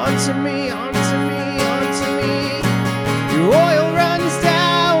onto me, onto me, onto me. Your oil runs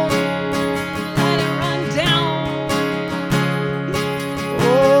down. Let it run down.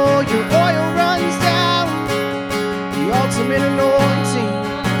 Oh, your oil runs down. The ultimate anointing.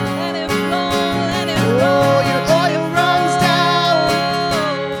 Let it flow, let it Oh, flow. your oil runs down.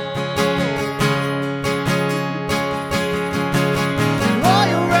 Your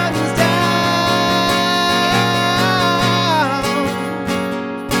oil runs down.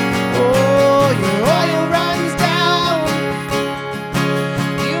 Oh, your oil runs down.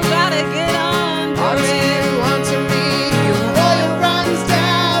 You gotta get under Onto it. you, onto me. Your oil runs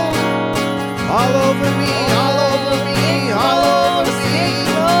down. All over me, all over me, all over me.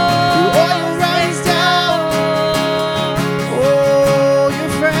 Your oil runs down. Oh,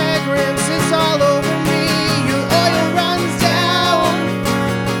 your fragrance is all over me. Your oil runs down.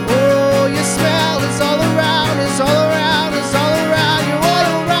 Oh, your smell is all around, is all around, is all around. Your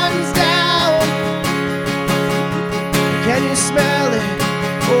oil runs down. Can you smell it?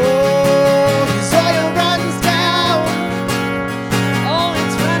 Oh, his oil runs down. Oh,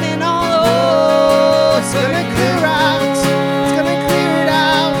 it's running all Oh, over. it's gonna clear out. It's gonna clear it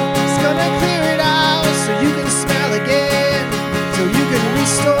out. It's gonna clear it out so you can smell again, so you can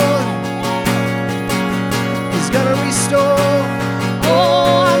restore. He's gonna restore.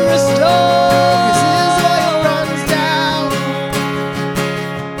 Oh, I'm restored. 'Cause his oil runs down.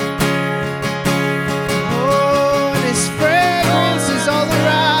 Oh, and his fragrance is all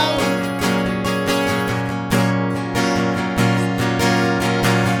around.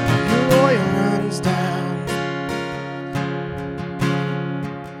 Your oil runs down.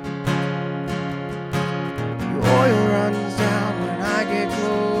 Your oil runs down when I get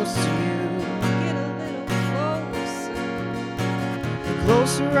close to you. Get a little closer. The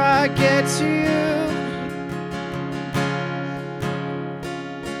closer I get to you,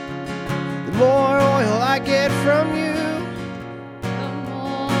 the more oil I get from you. The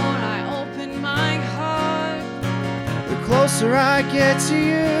more I open my heart, The closer I get to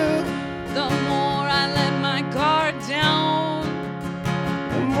you, the more I let my guard down.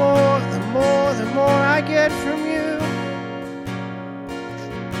 the more I get from you.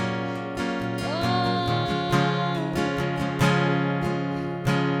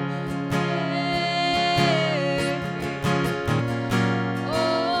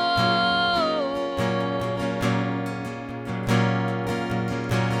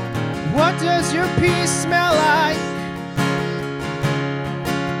 What does your peace smell like?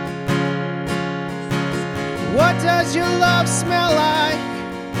 What does your love smell like?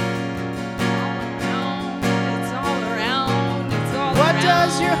 It's all around. It's all What around.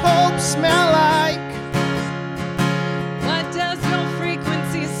 does your hope smell like? What does your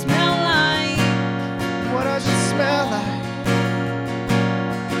frequency smell like? What does it smell like?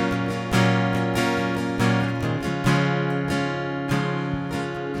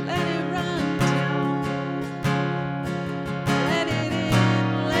 Let it run down. Let it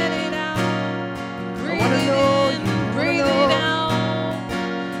in, let it out. Breathe wanna it know in, you, I wanna breathe know. it out.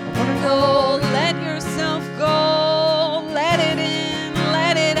 I wanna know. Oh, let yourself go.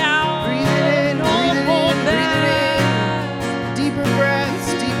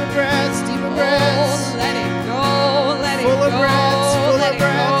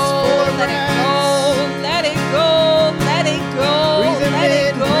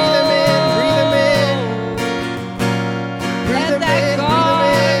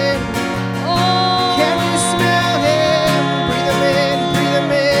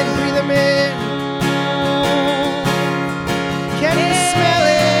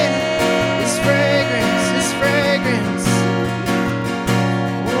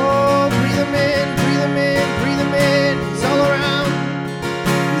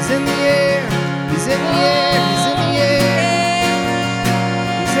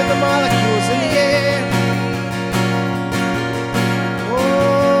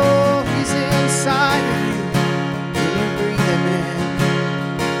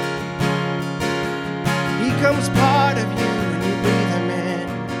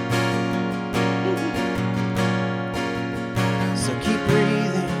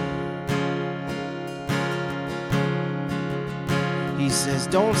 says,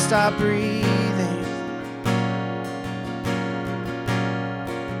 don't stop breathing.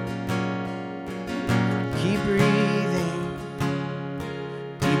 Keep breathing.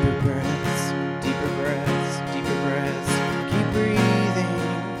 Deeper breaths, deeper breaths, deeper breaths. Keep breathing.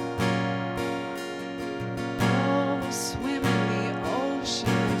 Oh, swim in the ocean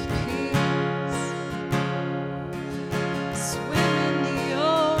of peace. Swim in the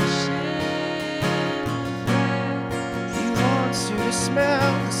ocean of rest. He wants you to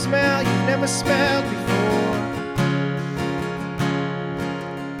smell the smell you've never smelled before.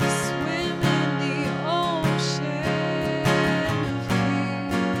 Swim in the ocean of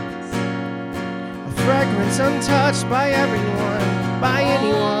peace. A fragrance untouched by everyone, by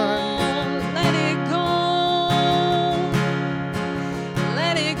anyone. Oh, let it go.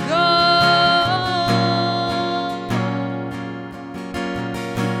 Let it go.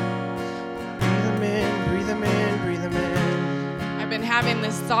 Breathe them in, breathe them in, breathe them in. I've been having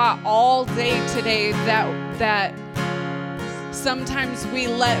this thought all day today that sometimes we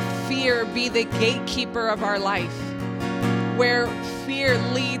let fear be the gatekeeper of our life, where fear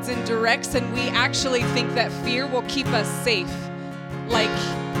leads and directs, and we actually think that fear will keep us safe. Like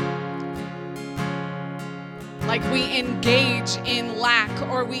we engage in lack,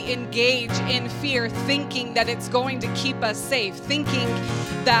 or we engage in fear, thinking that it's going to keep us safe, thinking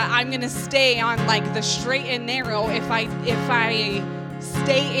that I'm going to stay on like the straight and narrow if I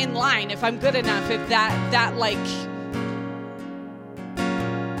stay in line, if I'm good enough, if that like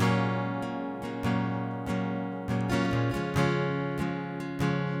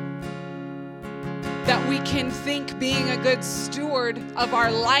that we can think being a good steward of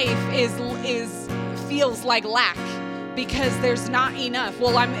our life feels like lack because there's not enough.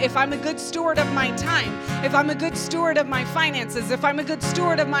 Well, if I'm a good steward of my time, if I'm a good steward of my finances, if I'm a good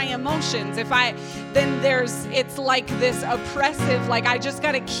steward of my emotions, it's like this oppressive, like I just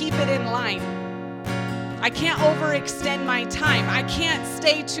got to keep it in line. I can't overextend my time. I can't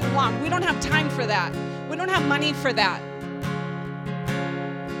stay too long. We don't have time for that. We don't have money for that.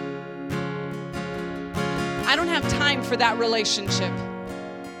 I don't have time for that relationship.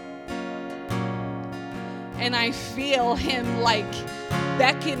 And I feel him like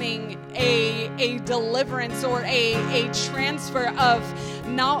beckoning a deliverance or a transfer of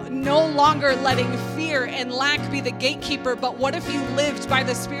no longer letting fear and lack be the gatekeeper, but what if you lived by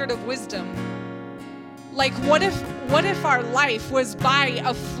the spirit of wisdom? Like what if our life was by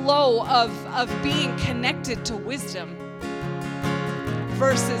a flow of being connected to wisdom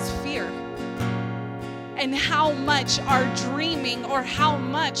versus fear? And how much our dreaming or how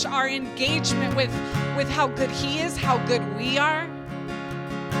much our engagement with how good he is, how good we are,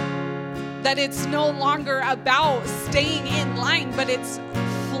 that it's no longer about staying in line, but it's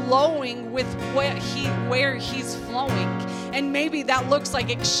flowing with where he's flowing. And maybe that looks like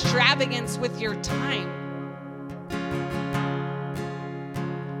extravagance with your time,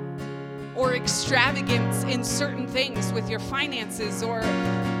 or extravagance in certain things with your finances, or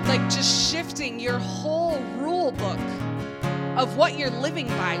like just shifting your whole rule book of what you're living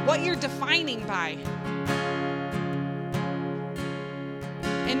by, what you're defining by.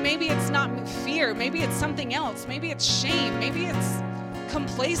 And maybe it's not fear, maybe it's something else, maybe it's shame, maybe it's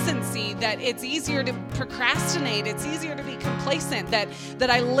complacency, that it's easier to procrastinate, it's easier to be complacent, that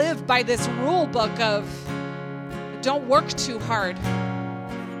I live by this rule book of don't work too hard.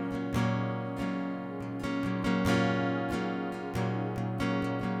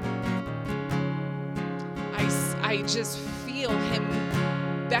 I just feel him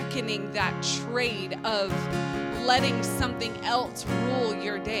beckoning that trade of letting something else rule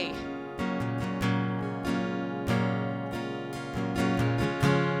your day.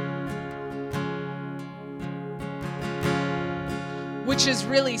 Which is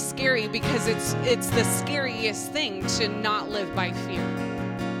really scary because it's the scariest thing to not live by fear.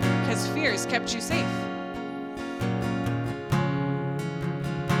 Because fear has kept you safe.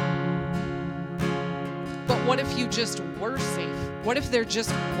 What if you just were safe? What if there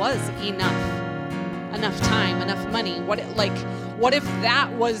just was enough time, enough money? What if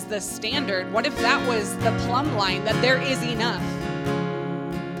that was the standard? What if that was the plumb line, that there is enough?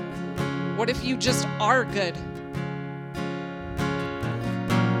 What if you just are good?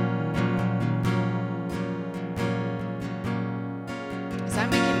 Is that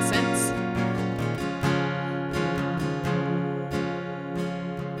making sense?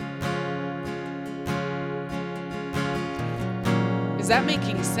 Is that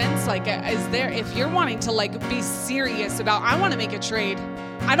making sense? Like, if you're wanting to like be serious about, I want to make a trade.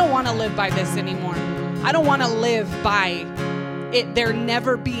 I don't want to live by this anymore. I don't want to live by it there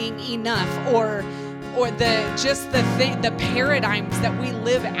never being enough, or or the paradigms that we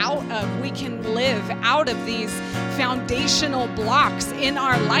live out of. We can live out of these foundational blocks in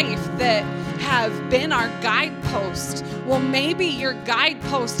our life that have been our guidepost. Well, maybe your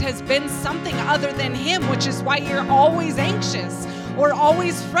guidepost has been something other than Him, which is why you're always anxious or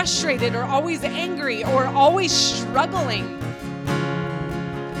always frustrated or always angry or always struggling.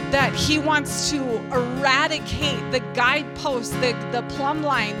 That He wants to eradicate the guidepost, the plumb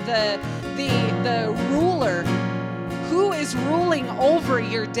line, the ruler. Who is ruling over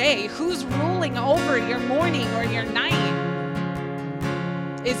your day? Who's ruling over your morning or your night?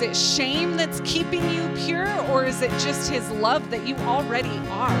 Is it shame that's keeping you pure, or is it just His love that you already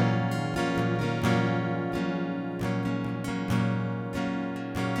are?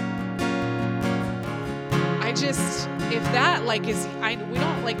 If that we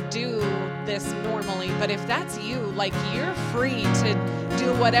don't do this normally, but if that's you, you're free to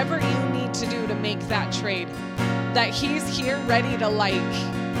do whatever you need to do to make that trade. That He's here ready to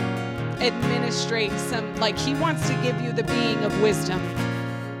administrate some, He wants to give you the being of wisdom.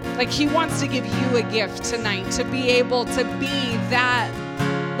 He wants to give you a gift tonight to be able to be that,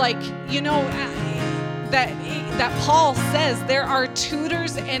 that Paul says there are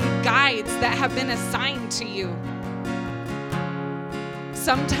tutors and guides that have been assigned to you.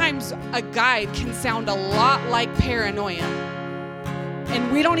 Sometimes a guide can sound a lot like paranoia.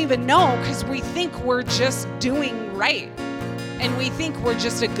 And we don't even know because we think we're just doing right. And we think we're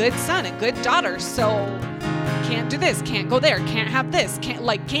just a good son, a good daughter. So can't do this, can't go there, can't have this, can't.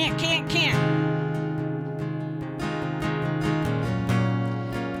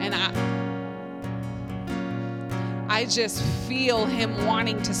 And I just feel Him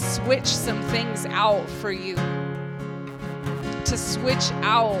wanting to switch some things out for you. To switch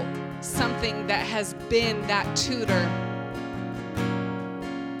out something that has been that tutor,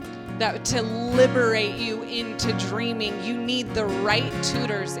 that to liberate you into dreaming, you need the right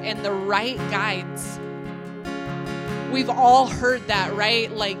tutors and the right guides. We've all heard that, right?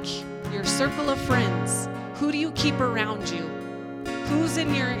 Your circle of friends. Who do you keep around you? Who's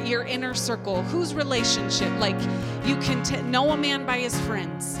in your inner circle? Whose relationship? You can know a man by his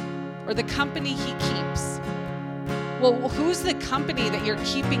friends or the company he keeps. Well, who's the company that you're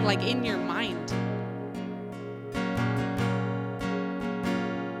keeping in your mind?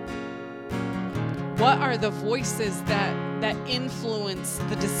 What are the voices that influence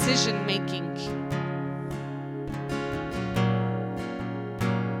the decision making?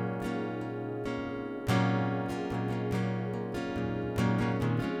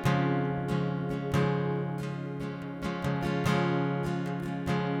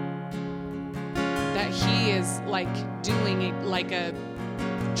 He is doing it like a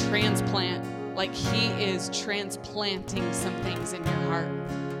transplant, He is transplanting some things in your heart.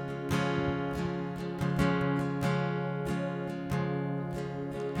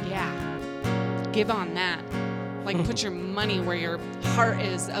 Yeah, give on that. Put your money where your heart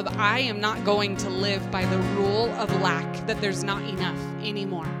is. I am not going to live by the rule of lack, that there's not enough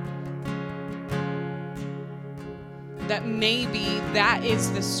anymore. That maybe that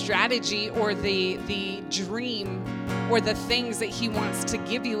is the strategy or the dream or the things that He wants to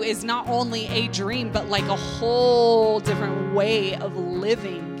give you is not only a dream, but a whole different way of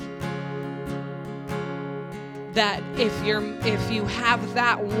living. That if you have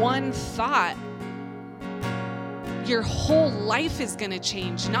that one thought, your whole life is going to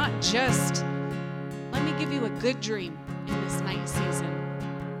change. Not just, let me give you a good dream in this night season.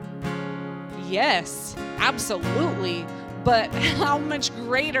 Yes, absolutely. But how much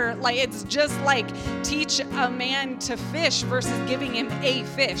greater, it's just teach a man to fish versus giving him a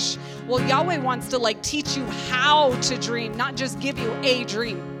fish. Well, Yahweh wants to teach you how to dream, not just give you a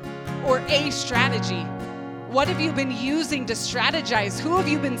dream or a strategy. What have you been using to strategize? Who have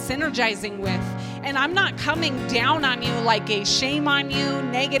you been synergizing with? And I'm not coming down on you a shame on you,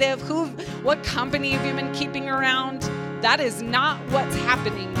 negative. What company have you been keeping around? That is not what's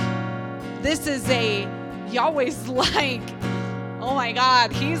happening. This is Yahweh's oh my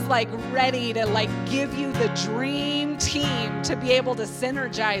God, He's ready to give you the dream team to be able to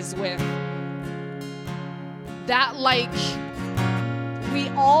synergize with. That we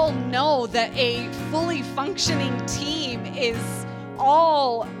all know that a fully functioning team is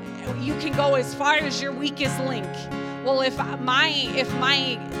you can go as far as your weakest link. Well, if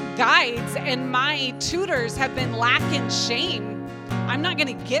my guides and my tutors have been lacking shame, I'm not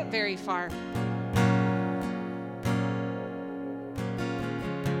going to get very far.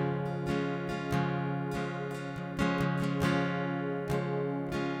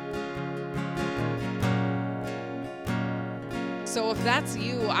 So if if that's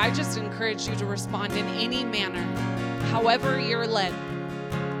you, I just encourage you to respond in any manner, however you're led.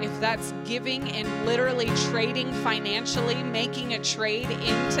 If that's giving and literally trading financially, making a trade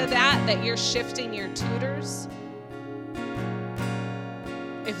into that you're shifting your tutors.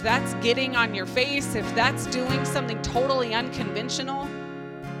 If that's getting on your face, if that's doing something totally unconventional,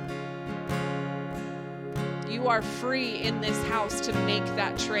 you are free in this house to make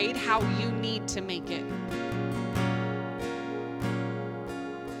that trade how you need to make it.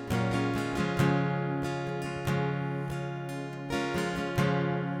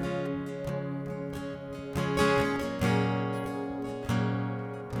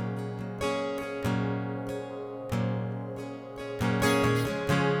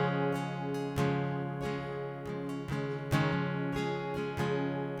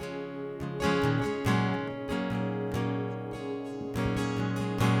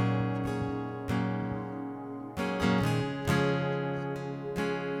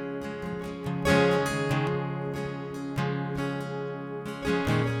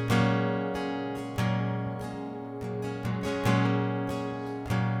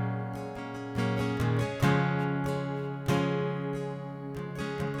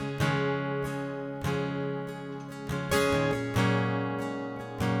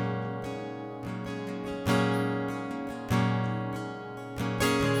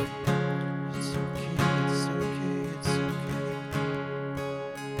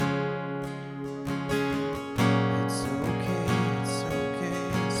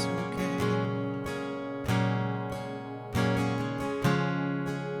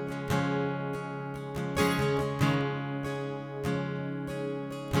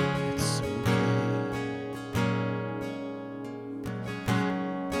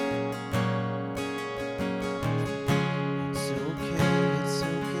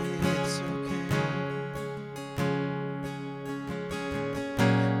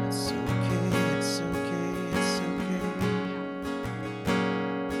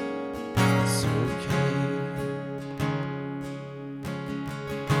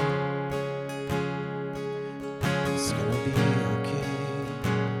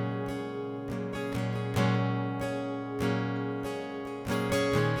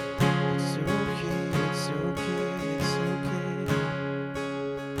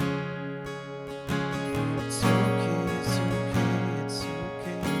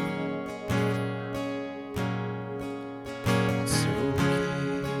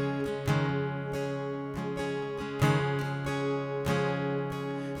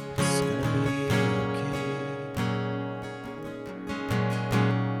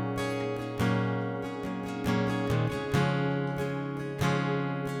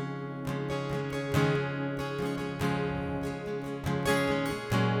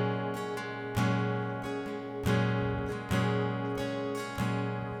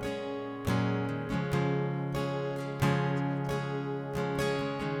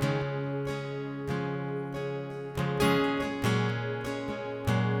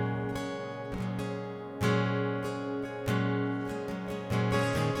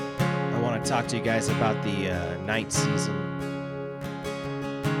 Talk to you guys about the night season.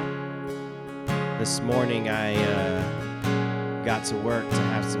 This morning I got to work to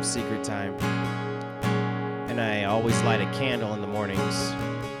have some secret time, and I always light a candle in the mornings.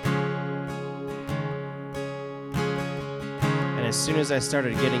 And as soon as I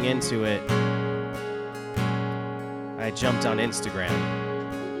started getting into it, I jumped on Instagram.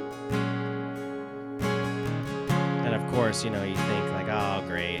 And of course, you think like, oh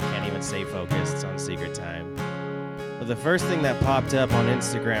great, I can't even stay focused on secret time. But the first thing that popped up on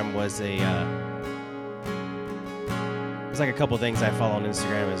Instagram was there's like a couple things I follow on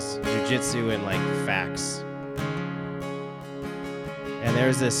Instagram is jiu-jitsu and like facts. And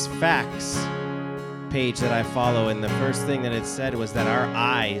there's this facts page that I follow, and the first thing that it said was that our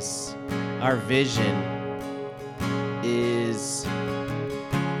eyes, our vision is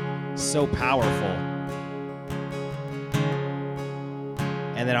so powerful.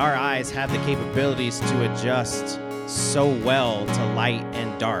 And that our eyes have the capabilities to adjust so well to light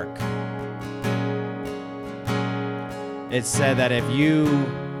and dark. It said that if you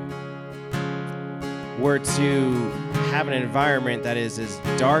were to have an environment that is as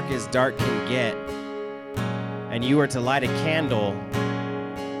dark can get, and you were to light a candle,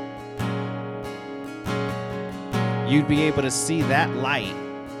 you'd be able to see that light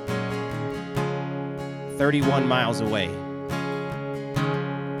 31 miles away.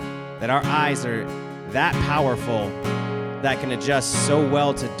 That our eyes are that powerful that can adjust so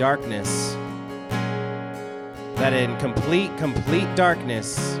well to darkness that in complete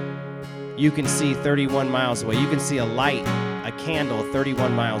darkness, you can see 31 miles away. You can see a light a candle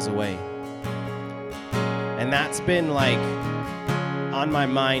 31 miles away. And that's been like on my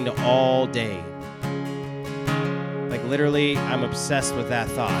mind all day. Like literally, I'm obsessed with that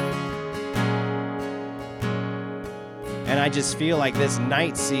thought. And I just feel like this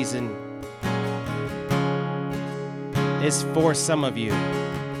night season is for some of you.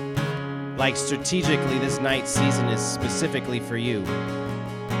 Like strategically, this night season is specifically for you.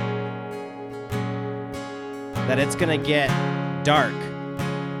 That it's gonna get dark,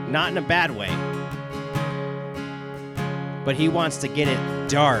 not in a bad way, but he wants to get it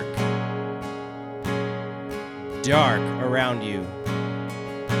dark around you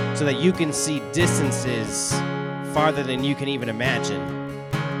so that you can see distances farther than you can even imagine.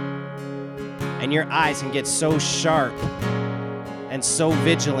 And your eyes can get so sharp and so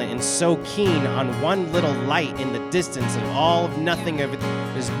vigilant and so keen on one little light in the distance of all of nothing of it.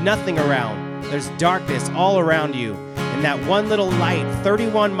 There's nothing around. There's darkness all around you. And that one little light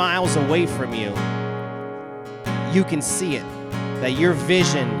 31 miles away from you, you can see it. That your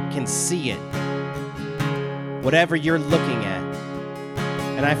vision can see it. Whatever you're looking at.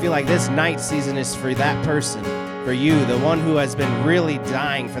 And I feel like this night season is for that person, for you, the one who has been really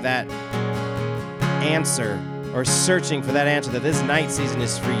dying for that answer or searching for that answer, that this night season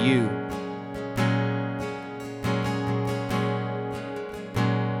is for you.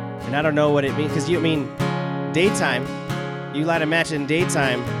 And I don't know what it means, because daytime, you light a match in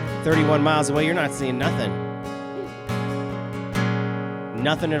daytime, 31 miles away, you're not seeing nothing.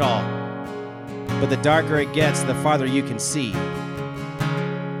 Nothing at all. But the darker it gets, the farther you can see.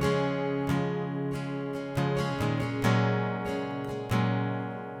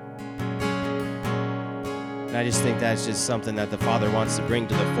 And I just think that's just something that the Father wants to bring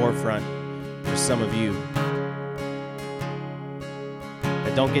to the forefront for some of you.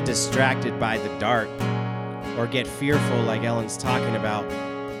 That don't get distracted by the dark or get fearful like Ellen's talking about.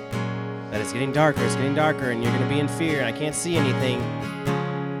 That it's getting darker, and you're going to be in fear, and I can't see anything.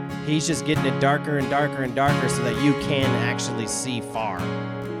 He's just getting it darker and darker and darker so that you can actually see farther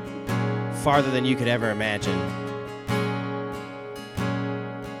than you could ever imagine.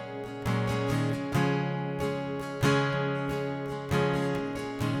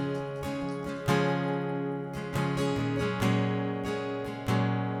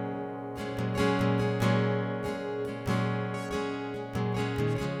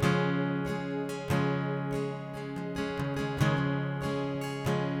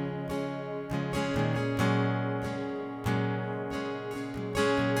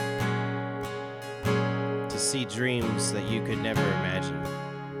 See dreams that you could never imagine.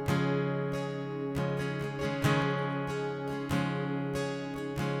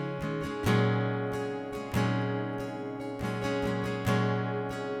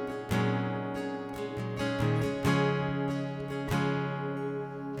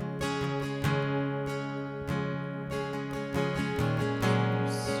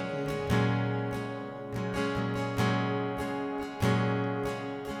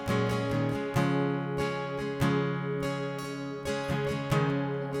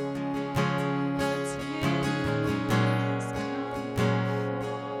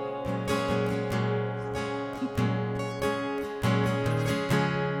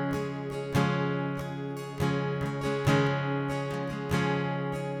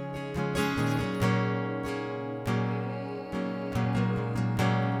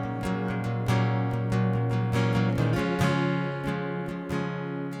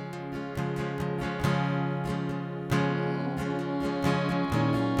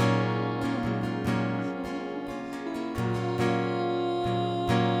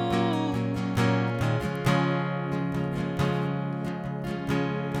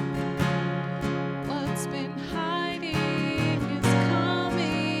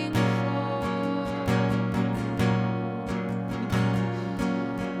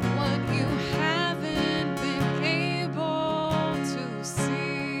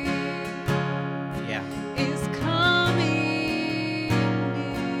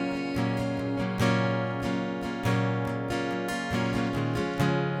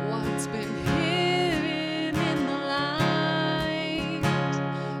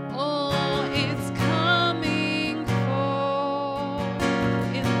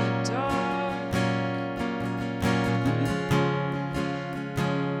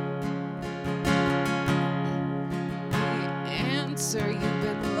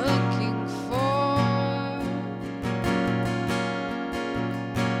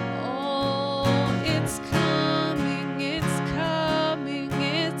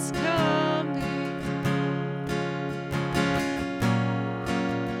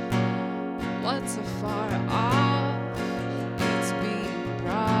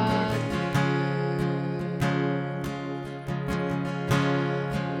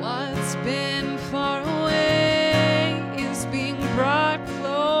 been far away is being brought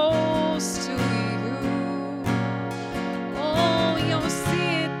close to you. Oh, you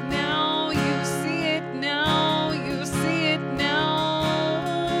see it now, you see it now, you see it now.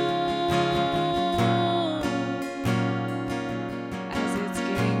 As it's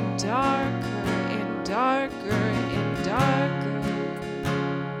getting darker and darker and darker.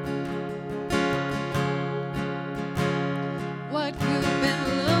 What you've been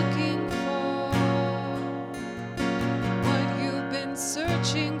looking for, what you've been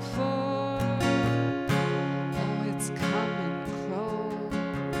searching for, oh, it's coming close.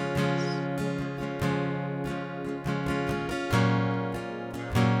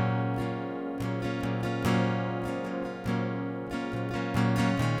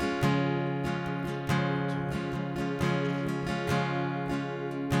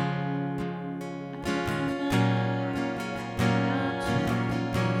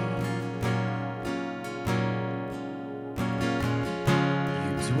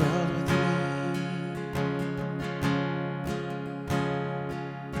 You dwelled with me.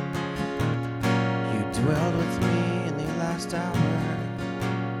 You dwelled with me in the last hour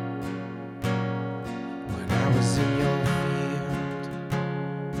when I was in your field.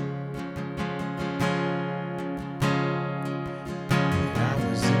 When I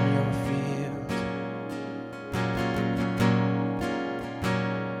was in your field.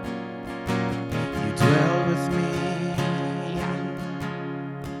 You dwelled with me.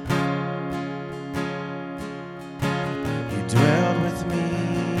 You dwelled with me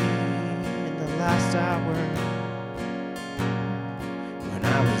in the last hour when I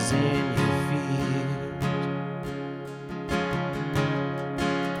was in your field.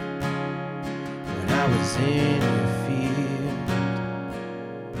 When I was in your field.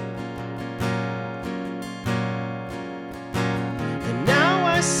 And now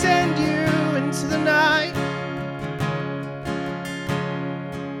I send you into the night.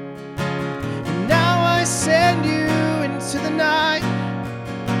 And now I send you into the night.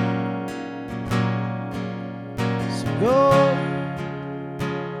 So go.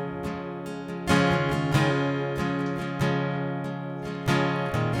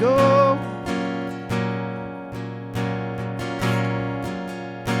 Go.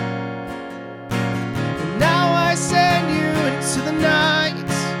 And now I send you into the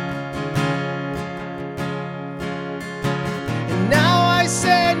night. And now I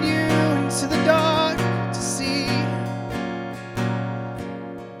send you into the dark to see.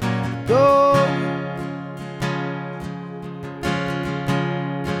 Go.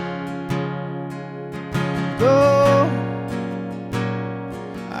 Go.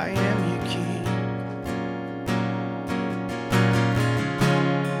 I am your king.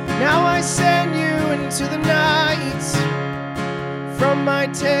 Now I send you into the night from my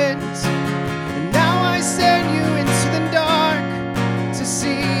tent. And now I send you into the dark to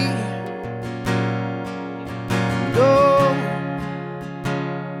see. Go.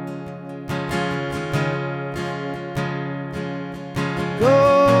 Go.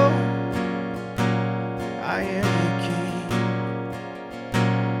 I am your king.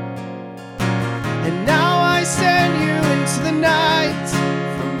 And now I send you into the night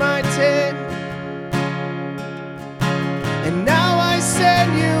from my tent. And now I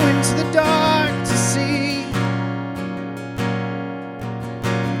send you into the dark to see.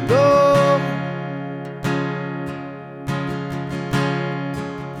 Go.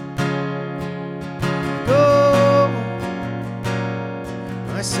 Go.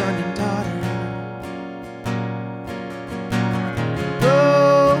 My son and daughter.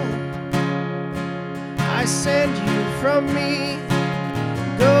 Go. I send you from me.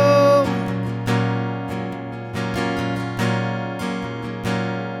 Go.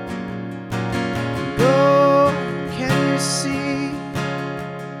 Go. Can you see?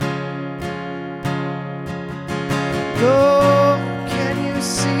 Go. Can you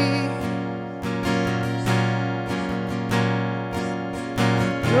see?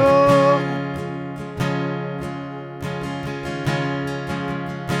 Go.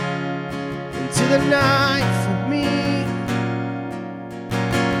 Into the night for me.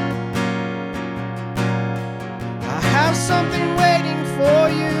 I have something waiting for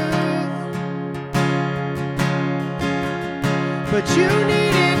you, but you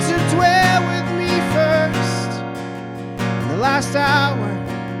needed to dwell with me first in the last hour.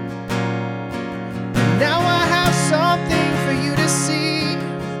 And now I have something for you to see,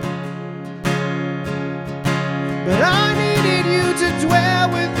 but I needed you to dwell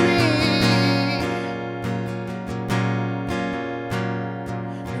with me.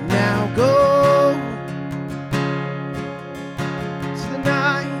 And now go to the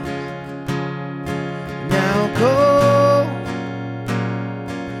night.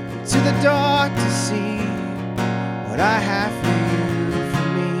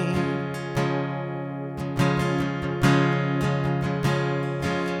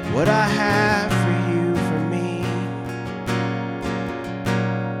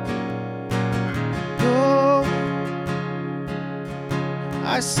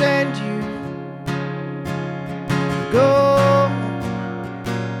 send you. Go.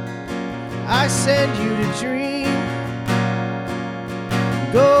 I send you to dream.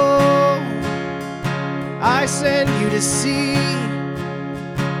 Go. I send you to see.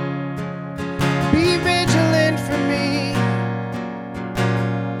 Be vigilant for me.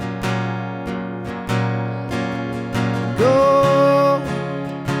 Go.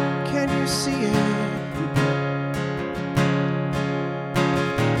 Can you see it?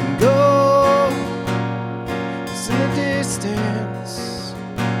 Go. It's in the distance.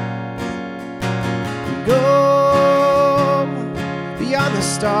 Go beyond the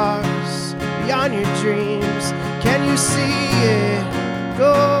stars, beyond your dreams. Can you see it?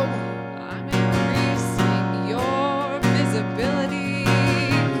 Go. I'm increasing your visibility.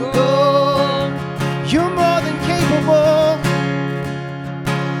 Go. You're more than capable.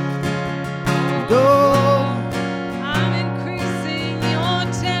 Go. I'm increasing your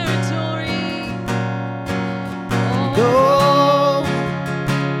territory. Go.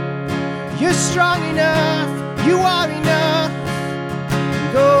 You're strong enough. You are enough.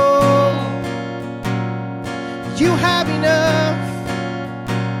 Go. You have enough.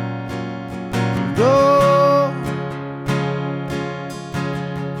 Go.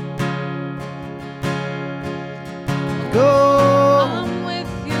 Go. I'm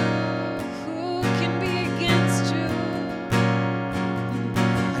with you. Who can be against you?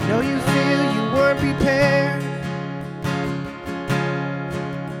 I know you feel you weren't prepared.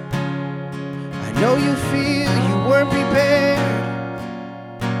 I know you feel you weren't prepared.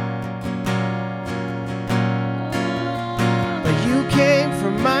 But you came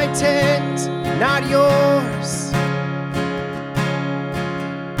from my tent, not yours.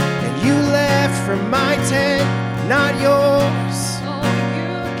 And you left from my tent, not yours. Oh,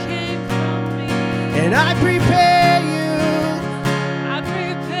 you came from me. And I prepare you. I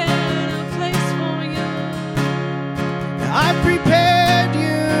prepared a place for you. I prepared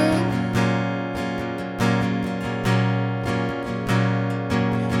you.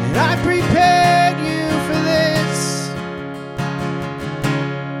 And I prepared you for this.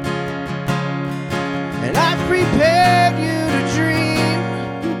 And I prepared you to dream.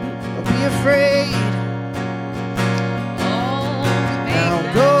 Don't be afraid. Oh, make Now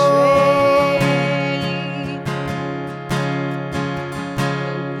that go.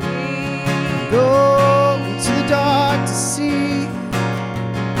 trade. Go into the dark to see.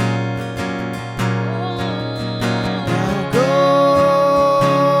 Now go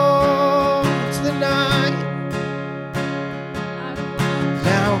to the night.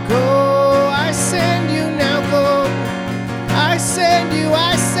 Now go, I send you, now go. I send you,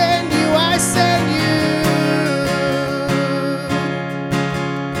 I send you, I send you.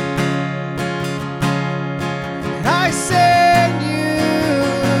 I send you.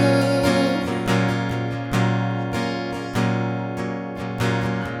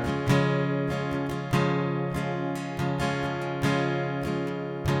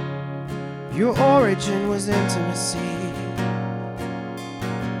 Your origin was intimacy.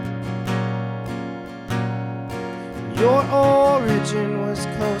 Your origin was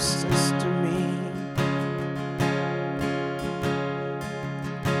closest to me.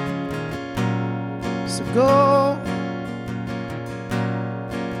 So go.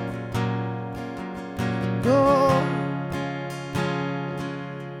 Go.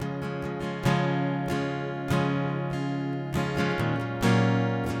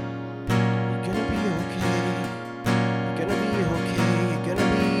 You're gonna be okay. You're gonna be okay. You're gonna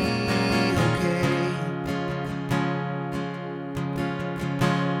be okay.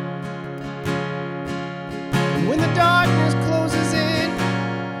 And when the darkness closes in,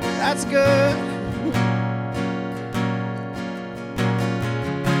 that's good.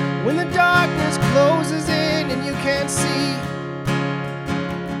 When the darkness closes in and you can't see,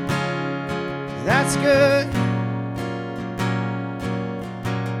 that's good.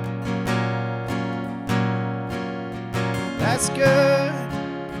 That's good.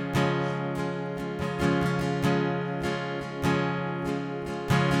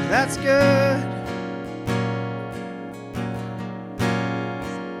 That's good.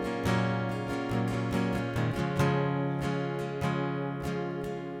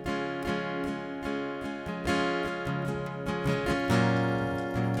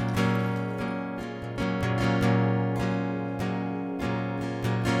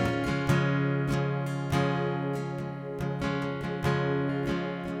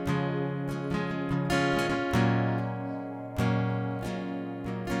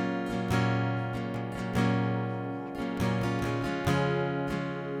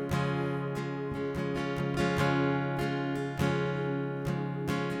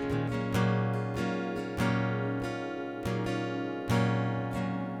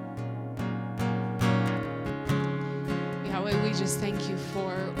 we just thank you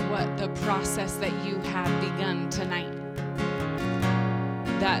for what the process that you have begun tonight.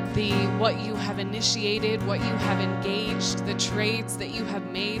 That what you have initiated, what you have engaged, the trades that you have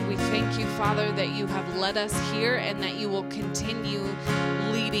made, we thank you, Father, that you have led us here and that you will continue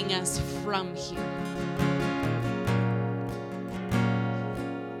leading us from here.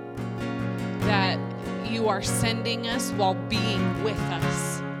 That you are sending us while being with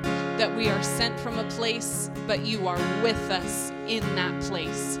us. That we are sent from a place, but you are with us in that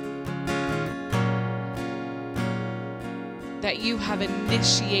place. That you have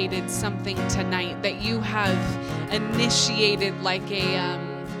initiated something tonight, that you have initiated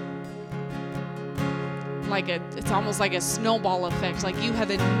it's almost like a snowball effect, like you have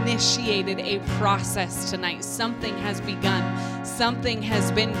initiated a process tonight. Something has begun, something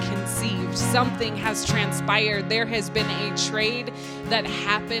has been conceived, something has transpired. There has been a trade that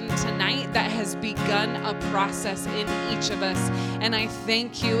happened tonight that has begun a process in each of us. And I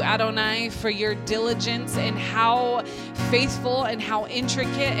thank you, Adonai, for your diligence and how faithful and how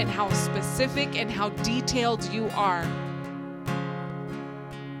intricate and how specific and how detailed you are.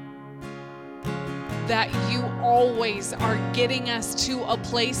 That you always are getting us to a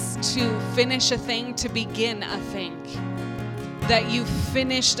place to finish a thing, to begin a thing. That you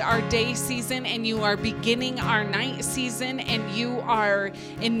finished our day season and you are beginning our night season, and you are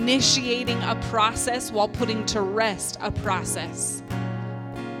initiating a process while putting to rest a process.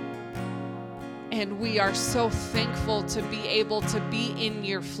 And we are so thankful to be able to be in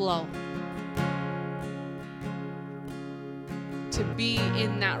your flow. To be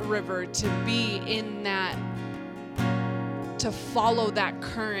in that river, to be in that, to follow that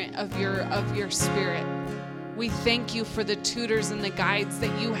current of your spirit. We thank you for the tutors and the guides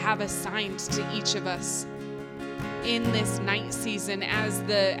that you have assigned to each of us in this night season as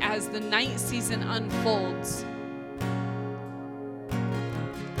the night season unfolds.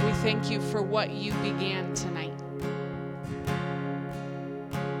 We thank you for what you began tonight.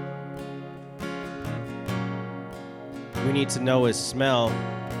 We need to know his smell,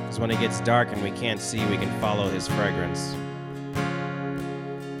 because when it gets dark and we can't see, we can follow his fragrance.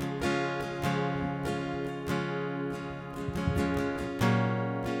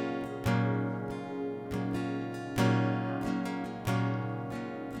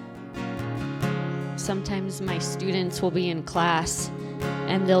 Sometimes my students will be in class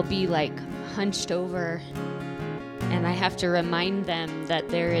and they'll be like hunched over, and I have to remind them that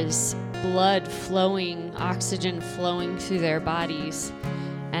there is blood flowing, oxygen flowing through their bodies.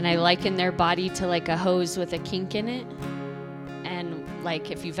 And I liken their body to like a hose with a kink in it. And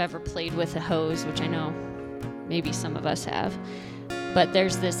like if you've ever played with a hose, which I know maybe some of us have, but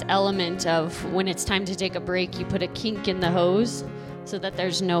there's this element of when it's time to take a break, you put a kink in the hose so that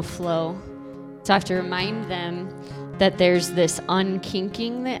there's no flow. So I have to remind them that there's this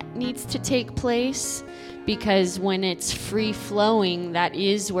unkinking that needs to take place, because when it's free flowing, that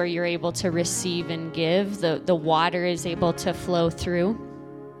is where you're able to receive and give. The water is able to flow through.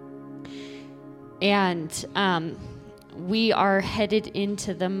 And we are headed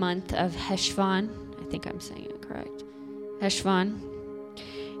into the month of Heshvan. I think I'm saying it correct. Heshvan.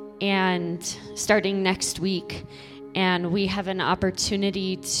 And starting next week. And we have an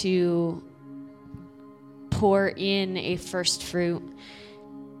opportunity to pour in a first fruit.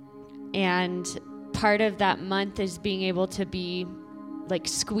 And part of that month is being able to be like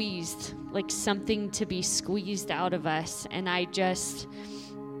squeezed, like something to be squeezed out of us. And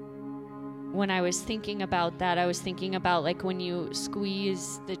when I was thinking about that, I was thinking about like when you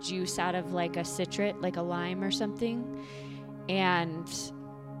squeeze the juice out of like a citrus, like a lime or something, and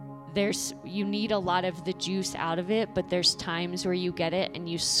you need a lot of the juice out of it, but there's times where you get it and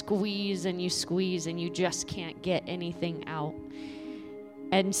you squeeze and you squeeze and you just can't get anything out.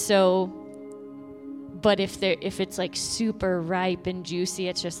 And so, but if it's like super ripe and juicy,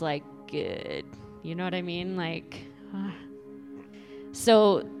 it's just like good. You know what I mean? Like,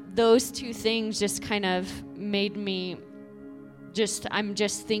 so those two things just kind of made me I'm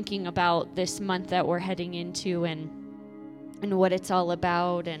just thinking about this month that we're heading into and what it's all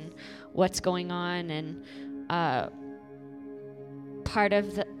about and what's going on. And part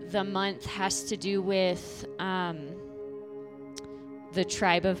of the month has to do with the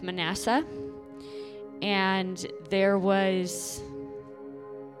tribe of Manasseh. And there was,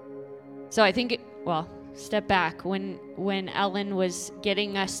 so I think, step back. When Ellen was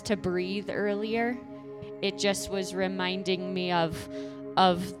getting us to breathe earlier, it just was reminding me of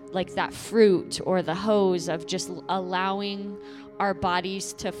like that fruit or the hose of just allowing our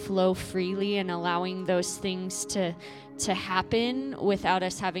bodies to flow freely and allowing those things to happen without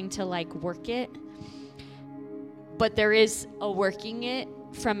us having to like work it. but there is a working it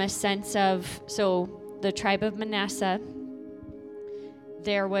from a sense of, so the tribe of Manasseh,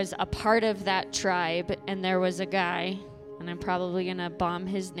 there was a part of that tribe, and there was a guy, and I'm probably going to bomb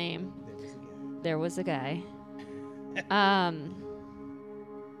his name. There was a guy.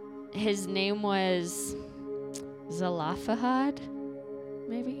 His name was Zelophehad,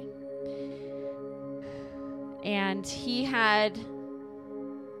 maybe? And he had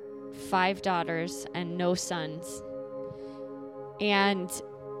 5 daughters and no sons. And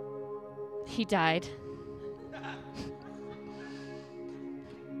he died.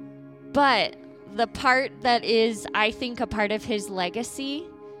 But the part that is, I think, a part of his legacy,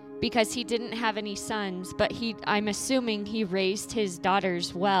 because he didn't have any sons, but I'm assuming he raised his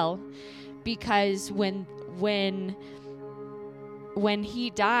daughters well, because when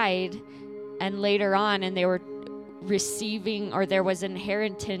he died, and later on, and they were receiving, or there was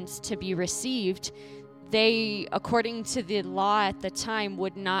inheritance to be received, they, according to the law at the time,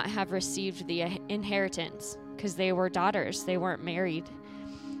 would not have received the inheritance because they were daughters. They weren't married.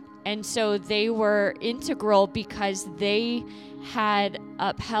 And so they were integral because they had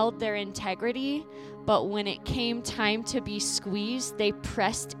upheld their integrity, but when it came time to be squeezed, they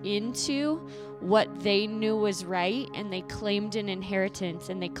pressed into what they knew was right, and they claimed an inheritance,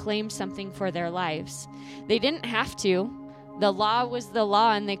 and they claimed something for their lives. They didn't have to. The law was the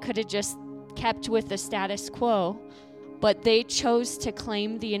law, and they could have just kept with the status quo, but they chose to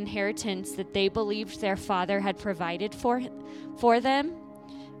claim the inheritance that they believed their father had provided for them.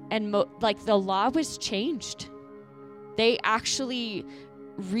 And the law was changed. They actually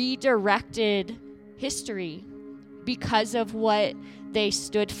redirected history because of what they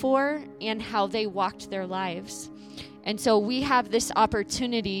stood for and how they walked their lives. And so we have this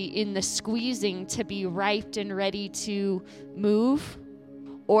opportunity in the squeezing to be ripe and ready to move,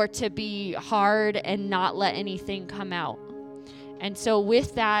 or to be hard and not let anything come out. And so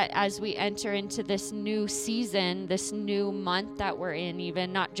with that, as we enter into this new season, this new month that we're in,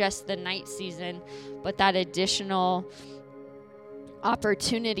 even not just the night season, but that additional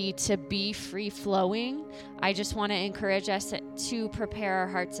opportunity to be free flowing, I just want to encourage us to prepare our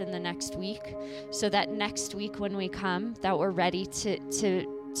hearts in the next week, so that next week when we come, that we're ready to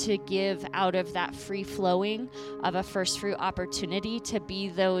give out of that free flowing of a first fruit opportunity, to be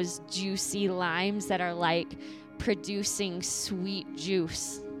those juicy limes that are like producing sweet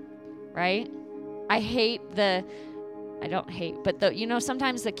juice, right?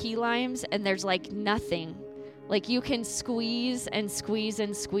 Sometimes the key limes, and there's like nothing. Like you can squeeze and squeeze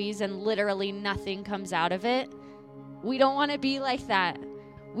and squeeze, and literally nothing comes out of it. We don't want to be like that.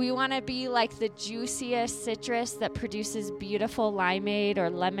 We want to be like the juiciest citrus that produces beautiful limeade or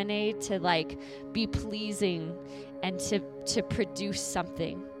lemonade, to like be pleasing and to produce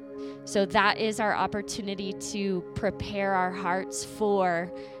something. So that is our opportunity to prepare our hearts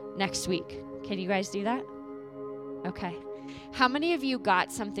for next week. Can you guys do that? Okay. How many of you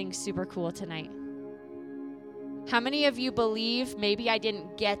got something super cool tonight? How many of you believe maybe I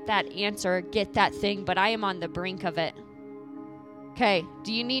didn't get that answer, get that thing, but I am on the brink of it? Okay,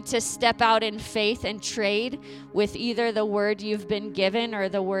 do you need to step out in faith and trade with either the word you've been given or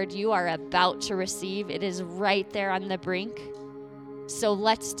the word you are about to receive? It is right there on the brink. So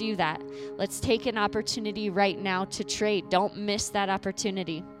let's do that. Let's take an opportunity right now to trade. Don't miss that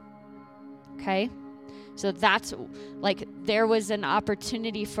opportunity. Okay? So that's like, there was an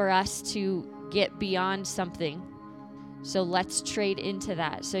opportunity for us to get beyond something. So let's trade into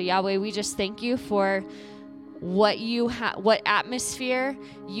that. So Yahweh, we just thank you for what what atmosphere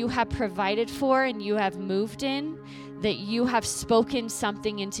you have provided for and you have moved in, that you have spoken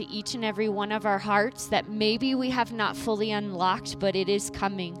something into each and every one of our hearts that maybe we have not fully unlocked, but it is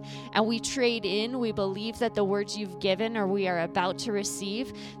coming. And we trade in. We believe that the words you've given or we are about to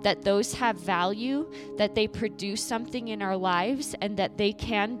receive, that those have value, that they produce something in our lives, and that they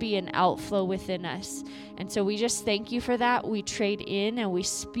can be an outflow within us. And so we just thank you for that. We trade in and we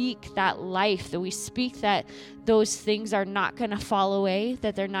speak that life, that we speak that those things are not going to fall away,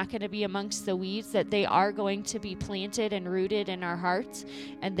 that they're not going to be amongst the weeds, that they are going to be planted and rooted in our hearts,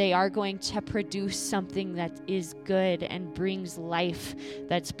 and they are going to produce something that is good and brings life,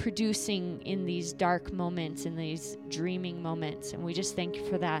 that's producing in these dark moments, in these dreaming moments. And we just thank you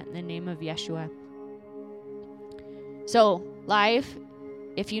for that in the name of Yeshua. So, live,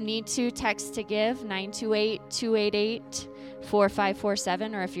 if you need to, text to give,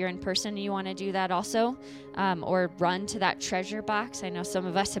 928-288-4547, or if you're in person and you want to do that also, or run to that treasure box. I know some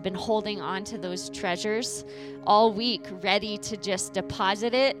of us have been holding on to those treasures all week, ready to just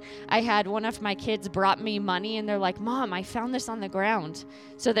deposit it. I had one of my kids brought me money, and they're like, Mom, I found this on the ground.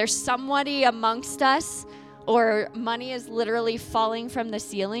 So there's somebody amongst us or money is literally falling from the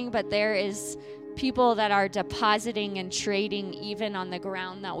ceiling, but there is people that are depositing and trading even on the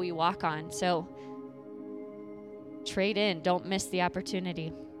ground that we walk on. So trade in. Don't miss the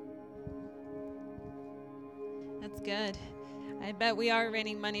opportunity. That's good. I bet we are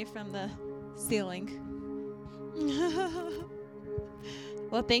raining money from the ceiling.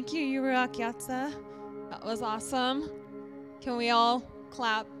 Well, thank you, Ruach Yatsa. That was awesome. Can we all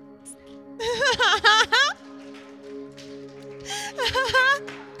clap?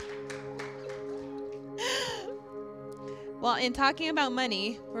 Well, in talking about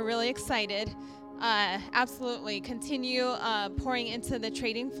money, we're really excited. Absolutely. Continue pouring into the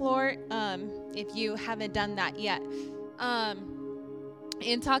trading floor if you haven't done that yet.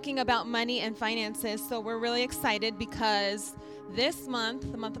 In talking about money and finances, so we're really excited because this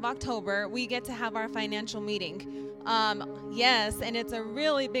month, the month of October, we get to have our financial meeting. Yes, and it's a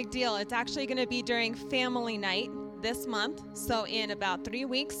really big deal. It's actually going to be during family night this month. So in about 3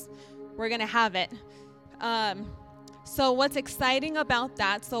 weeks, we're going to have it. So what's exciting about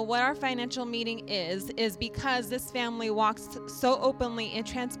that, so what our financial meeting is because this family walks so openly in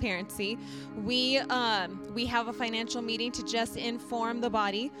transparency, we have a financial meeting to just inform the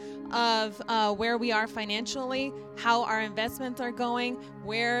body of where we are financially, how our investments are going,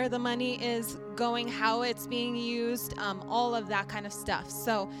 where the money is going, how it's being used, all of that kind of stuff.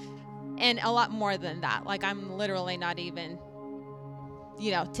 So, and a lot more than that. Like, I'm literally not even,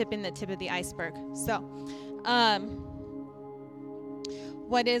 tipping the tip of the iceberg. So,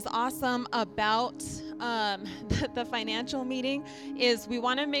 what is awesome about the financial meeting is we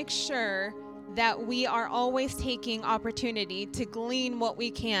want to make sure that we are always taking opportunity to glean what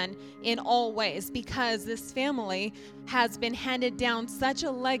we can in all ways, because this family has been handed down such a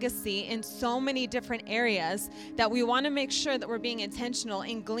legacy in so many different areas that we want to make sure that we're being intentional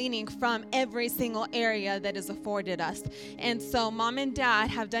in gleaning from every single area that is afforded us. And so Mom and Dad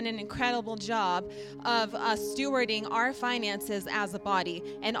have done an incredible job of stewarding our finances as a body.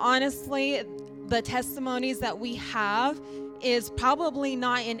 And honestly, the testimonies that we have is probably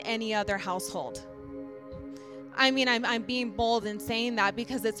not in any other household. I mean, I'm being bold in saying that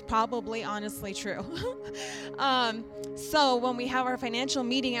because it's probably honestly true. So when we have our financial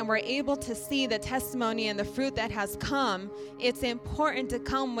meeting and we're able to see the testimony and the fruit that has come, it's important to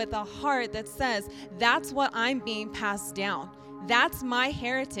come with a heart that says, that's what I'm being passed down. That's my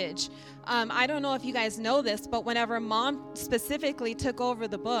heritage. I don't know if you guys know this, but whenever Mom specifically took over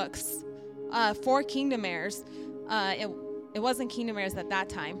the books for Kingdom Heirs, it wasn't Kingdom Heirs at that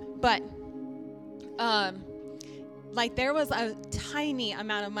time, but there was a tiny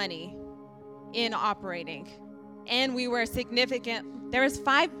amount of money in operating, and we were significant. There was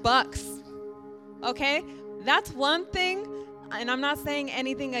 $5. Okay, that's one thing, and I'm not saying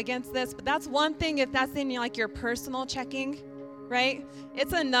anything against this, but that's one thing if that's in your personal checking, right?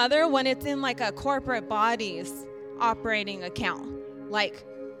 It's another when it's in a corporate body's operating account.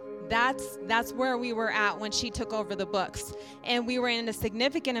 That's where we were at when she took over the books. And we were in a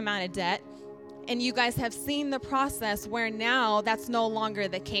significant amount of debt. And you guys have seen the process where now that's no longer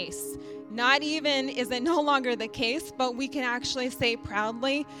the case. Not even is it no longer the case, but we can actually say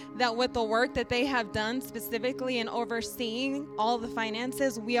proudly that with the work that they have done specifically in overseeing all the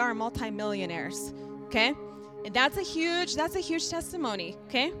finances, we are multimillionaires, okay? And that's a huge testimony,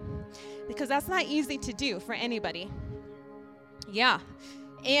 okay? Because that's not easy to do for anybody. Yeah.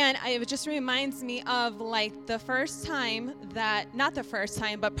 And it just reminds me of the first time not the first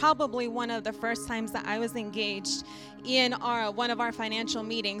time, but probably one of the first times that I was engaged in one of our financial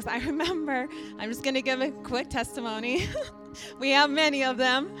meetings. I remember, I'm just going to give a quick testimony. We have many of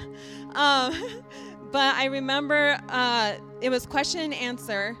them. But I remember it was question and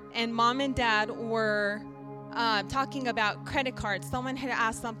answer, and Mom and Dad were talking about credit cards. Someone had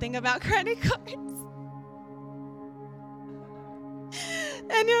asked something about credit cards.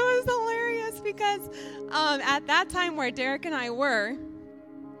 And it was hilarious because at that time where Derek and I were,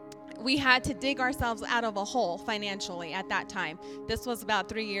 we had to dig ourselves out of a hole financially at that time. This was about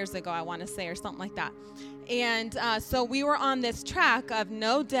 3 years ago, I want to say, or something like that. And so we were on this track of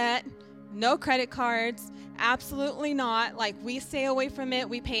no debt, no credit cards, absolutely not. We stay away from it.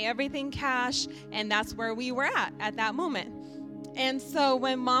 We pay everything cash, and that's where we were at that moment. And so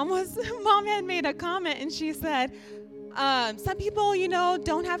when Mom had made a comment, and she said, some people,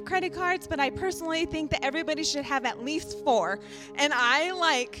 don't have credit cards, but I personally think that everybody should have at least 4. And I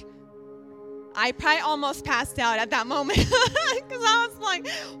probably almost passed out at that moment because I was like,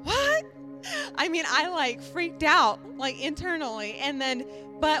 what? I mean, I freaked out internally. And then,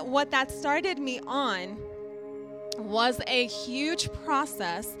 but what that started me on was a huge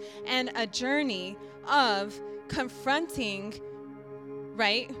process and a journey of confronting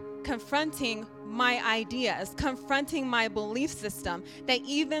my ideas, confronting my belief system, that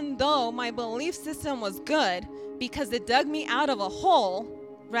even though my belief system was good because it dug me out of a hole,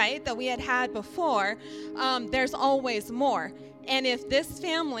 right, that we had before, there's always more. And if this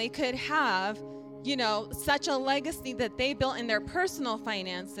family could have, such a legacy that they built in their personal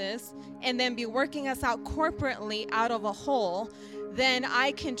finances and then be working us out corporately out of a hole, then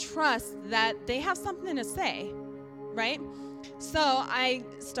I can trust that they have something to say, right? So I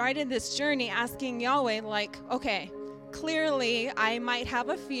started this journey asking Yahweh, okay, clearly I might have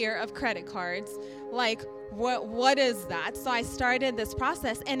a fear of credit cards. What is that? So I started this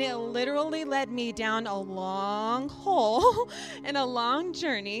process, and it literally led me down a long hole and a long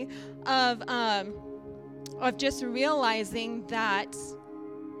journey of just realizing that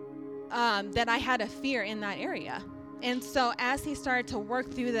I had a fear in that area. And so as he started to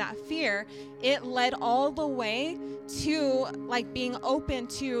work through that fear, it led all the way to being open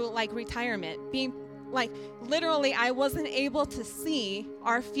to retirement, being literally I wasn't able to see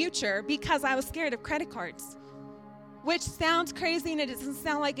our future because I was scared of credit cards, which sounds crazy and it doesn't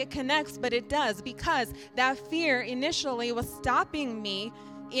sound like it connects, but it does, because that fear initially was stopping me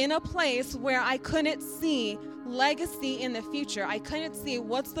in a place where I couldn't see legacy in the future. I couldn't see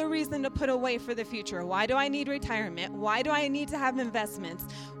what's the reason to put away for the future. Why do I need retirement? Why do I need to have investments?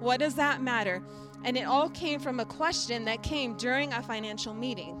 What does that matter? And it all came from a question that came during a financial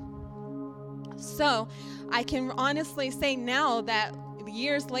meeting. So I can honestly say now that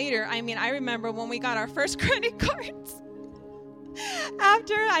years later, I remember when we got our first credit cards.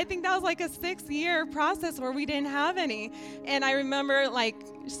 After, I think that was a 6-year process where we didn't have any. And I remember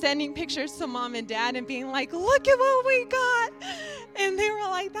sending pictures to mom and dad and being look at what we got. And they were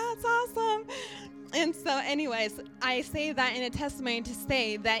like, that's awesome. And so anyways, I say that in a testimony to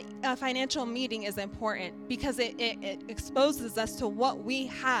say that a financial meeting is important because it exposes us to what we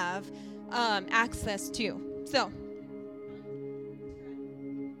have access to. So,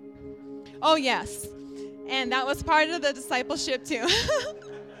 oh yes. And that was part of the discipleship too.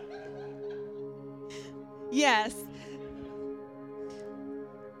 Yes.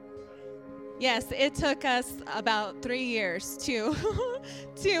 Yes, it took us about 3 years to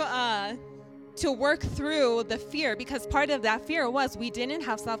work through the fear, because part of that fear was we didn't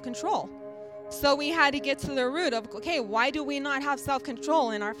have self-control. So we had to get to the root of, okay, why do we not have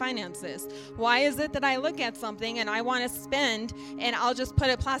self-control in our finances? Why is it that I look at something and I want to spend and I'll just put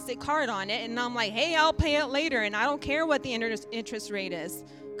a plastic card on it and I'm like, hey, I'll pay it later and I don't care what the interest rate is,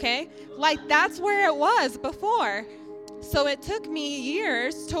 okay? That's where it was before. So it took me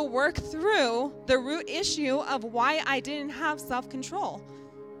years to work through the root issue of why I didn't have self-control.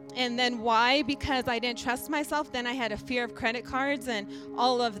 And then why? Because I didn't trust myself. Then I had a fear of credit cards and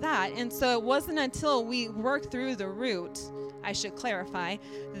all of that. And so it wasn't until we worked through the root, I should clarify,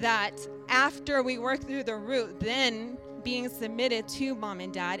 that after we worked through the root, then being submitted to mom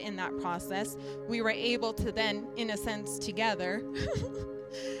and dad in that process, we were able to then, in a sense, together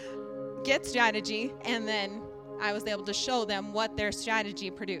get strategy. And then I was able to show them what their strategy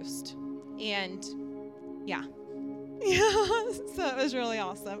produced. And yeah. So it was really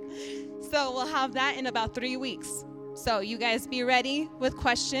awesome. So we'll have that in about 3 weeks. So you guys be ready with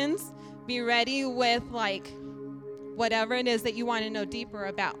questions. Be ready with whatever it is that you want to know deeper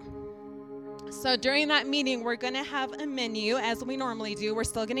about. So during that meeting, we're going to have a menu as we normally do. We're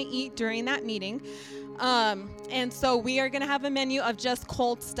still going to eat during that meeting. And so we are going to have a menu of just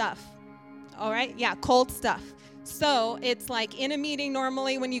cold stuff. All right? Yeah, cold stuff. So it's in a meeting,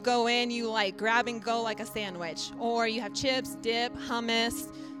 normally when you go in, you grab and go like a sandwich, or you have chips, dip,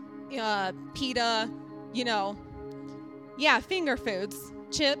 hummus, pita, finger foods,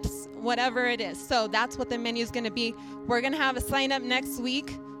 chips, whatever it is. So that's what the menu is going to be. We're going to have a sign up next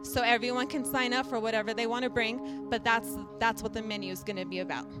week so everyone can sign up for whatever they want to bring, but that's what the menu is going to be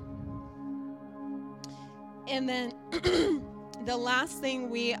about. And then the last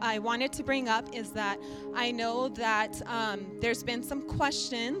thing I wanted to bring up is that I know that there's been some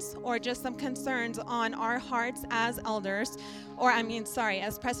questions or just some concerns on our hearts as elders,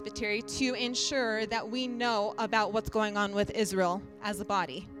 as presbytery, to ensure that we know about what's going on with Israel as a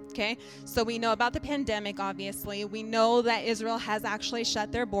body. Okay, so we know about the pandemic, obviously. We know that Israel has actually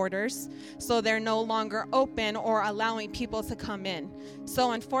shut their borders, so they're no longer open or allowing people to come in.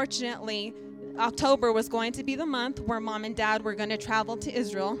 So unfortunately, October was going to be the month where mom and dad were going to travel to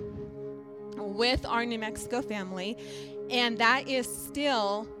Israel with our New Mexico family. And that is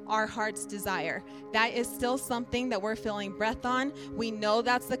still our heart's desire. That is still something that we're feeling breath on. We know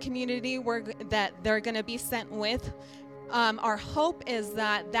that's the community that they're going to be sent with. Our hope is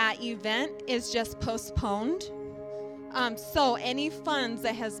that that event is just postponed. So any funds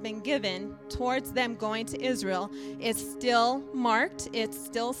that has been given towards them going to Israel is still marked. It's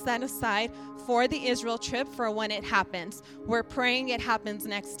still set aside for the Israel trip for when it happens. We're praying it happens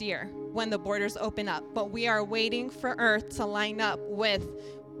next year when the borders open up. But we are waiting for Earth to line up with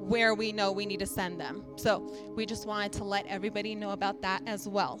where we know we need to send them. So we just wanted to let everybody know about that as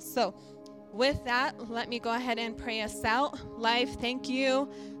well. So with that, let me go ahead and pray us out. Live, thank you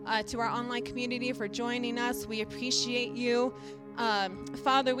to our online community for joining us. We appreciate you.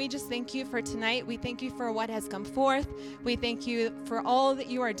 Father, we just thank you for tonight. We thank you for what has come forth. We thank you for all that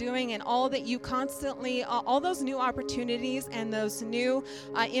you are doing and all that you constantly, all those new opportunities and those new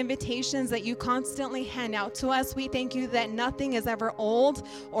invitations that you constantly hand out to us. We thank you that nothing is ever old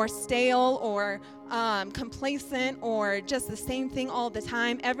or stale or complacent or just the same thing all the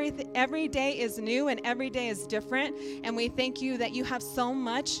time. Every day is new and every day is different. And we thank you that you have so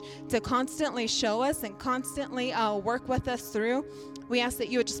much to constantly show us and constantly work with us through. We ask that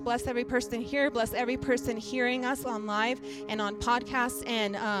you would just bless every person here, bless every person hearing us on live and on podcasts,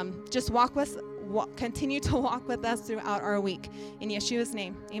 and just continue to walk with us throughout our week. In Yeshua's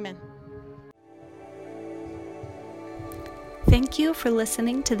name, amen. Thank you for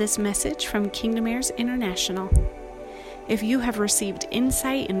listening to this message from Kingdom Heirs International. If you have received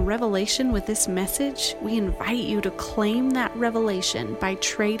insight and revelation with this message, we invite you to claim that revelation by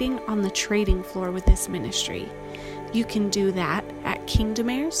trading on the trading floor with this ministry. You can do that at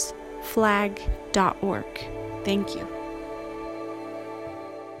kingdomheirsflag.org. Thank you.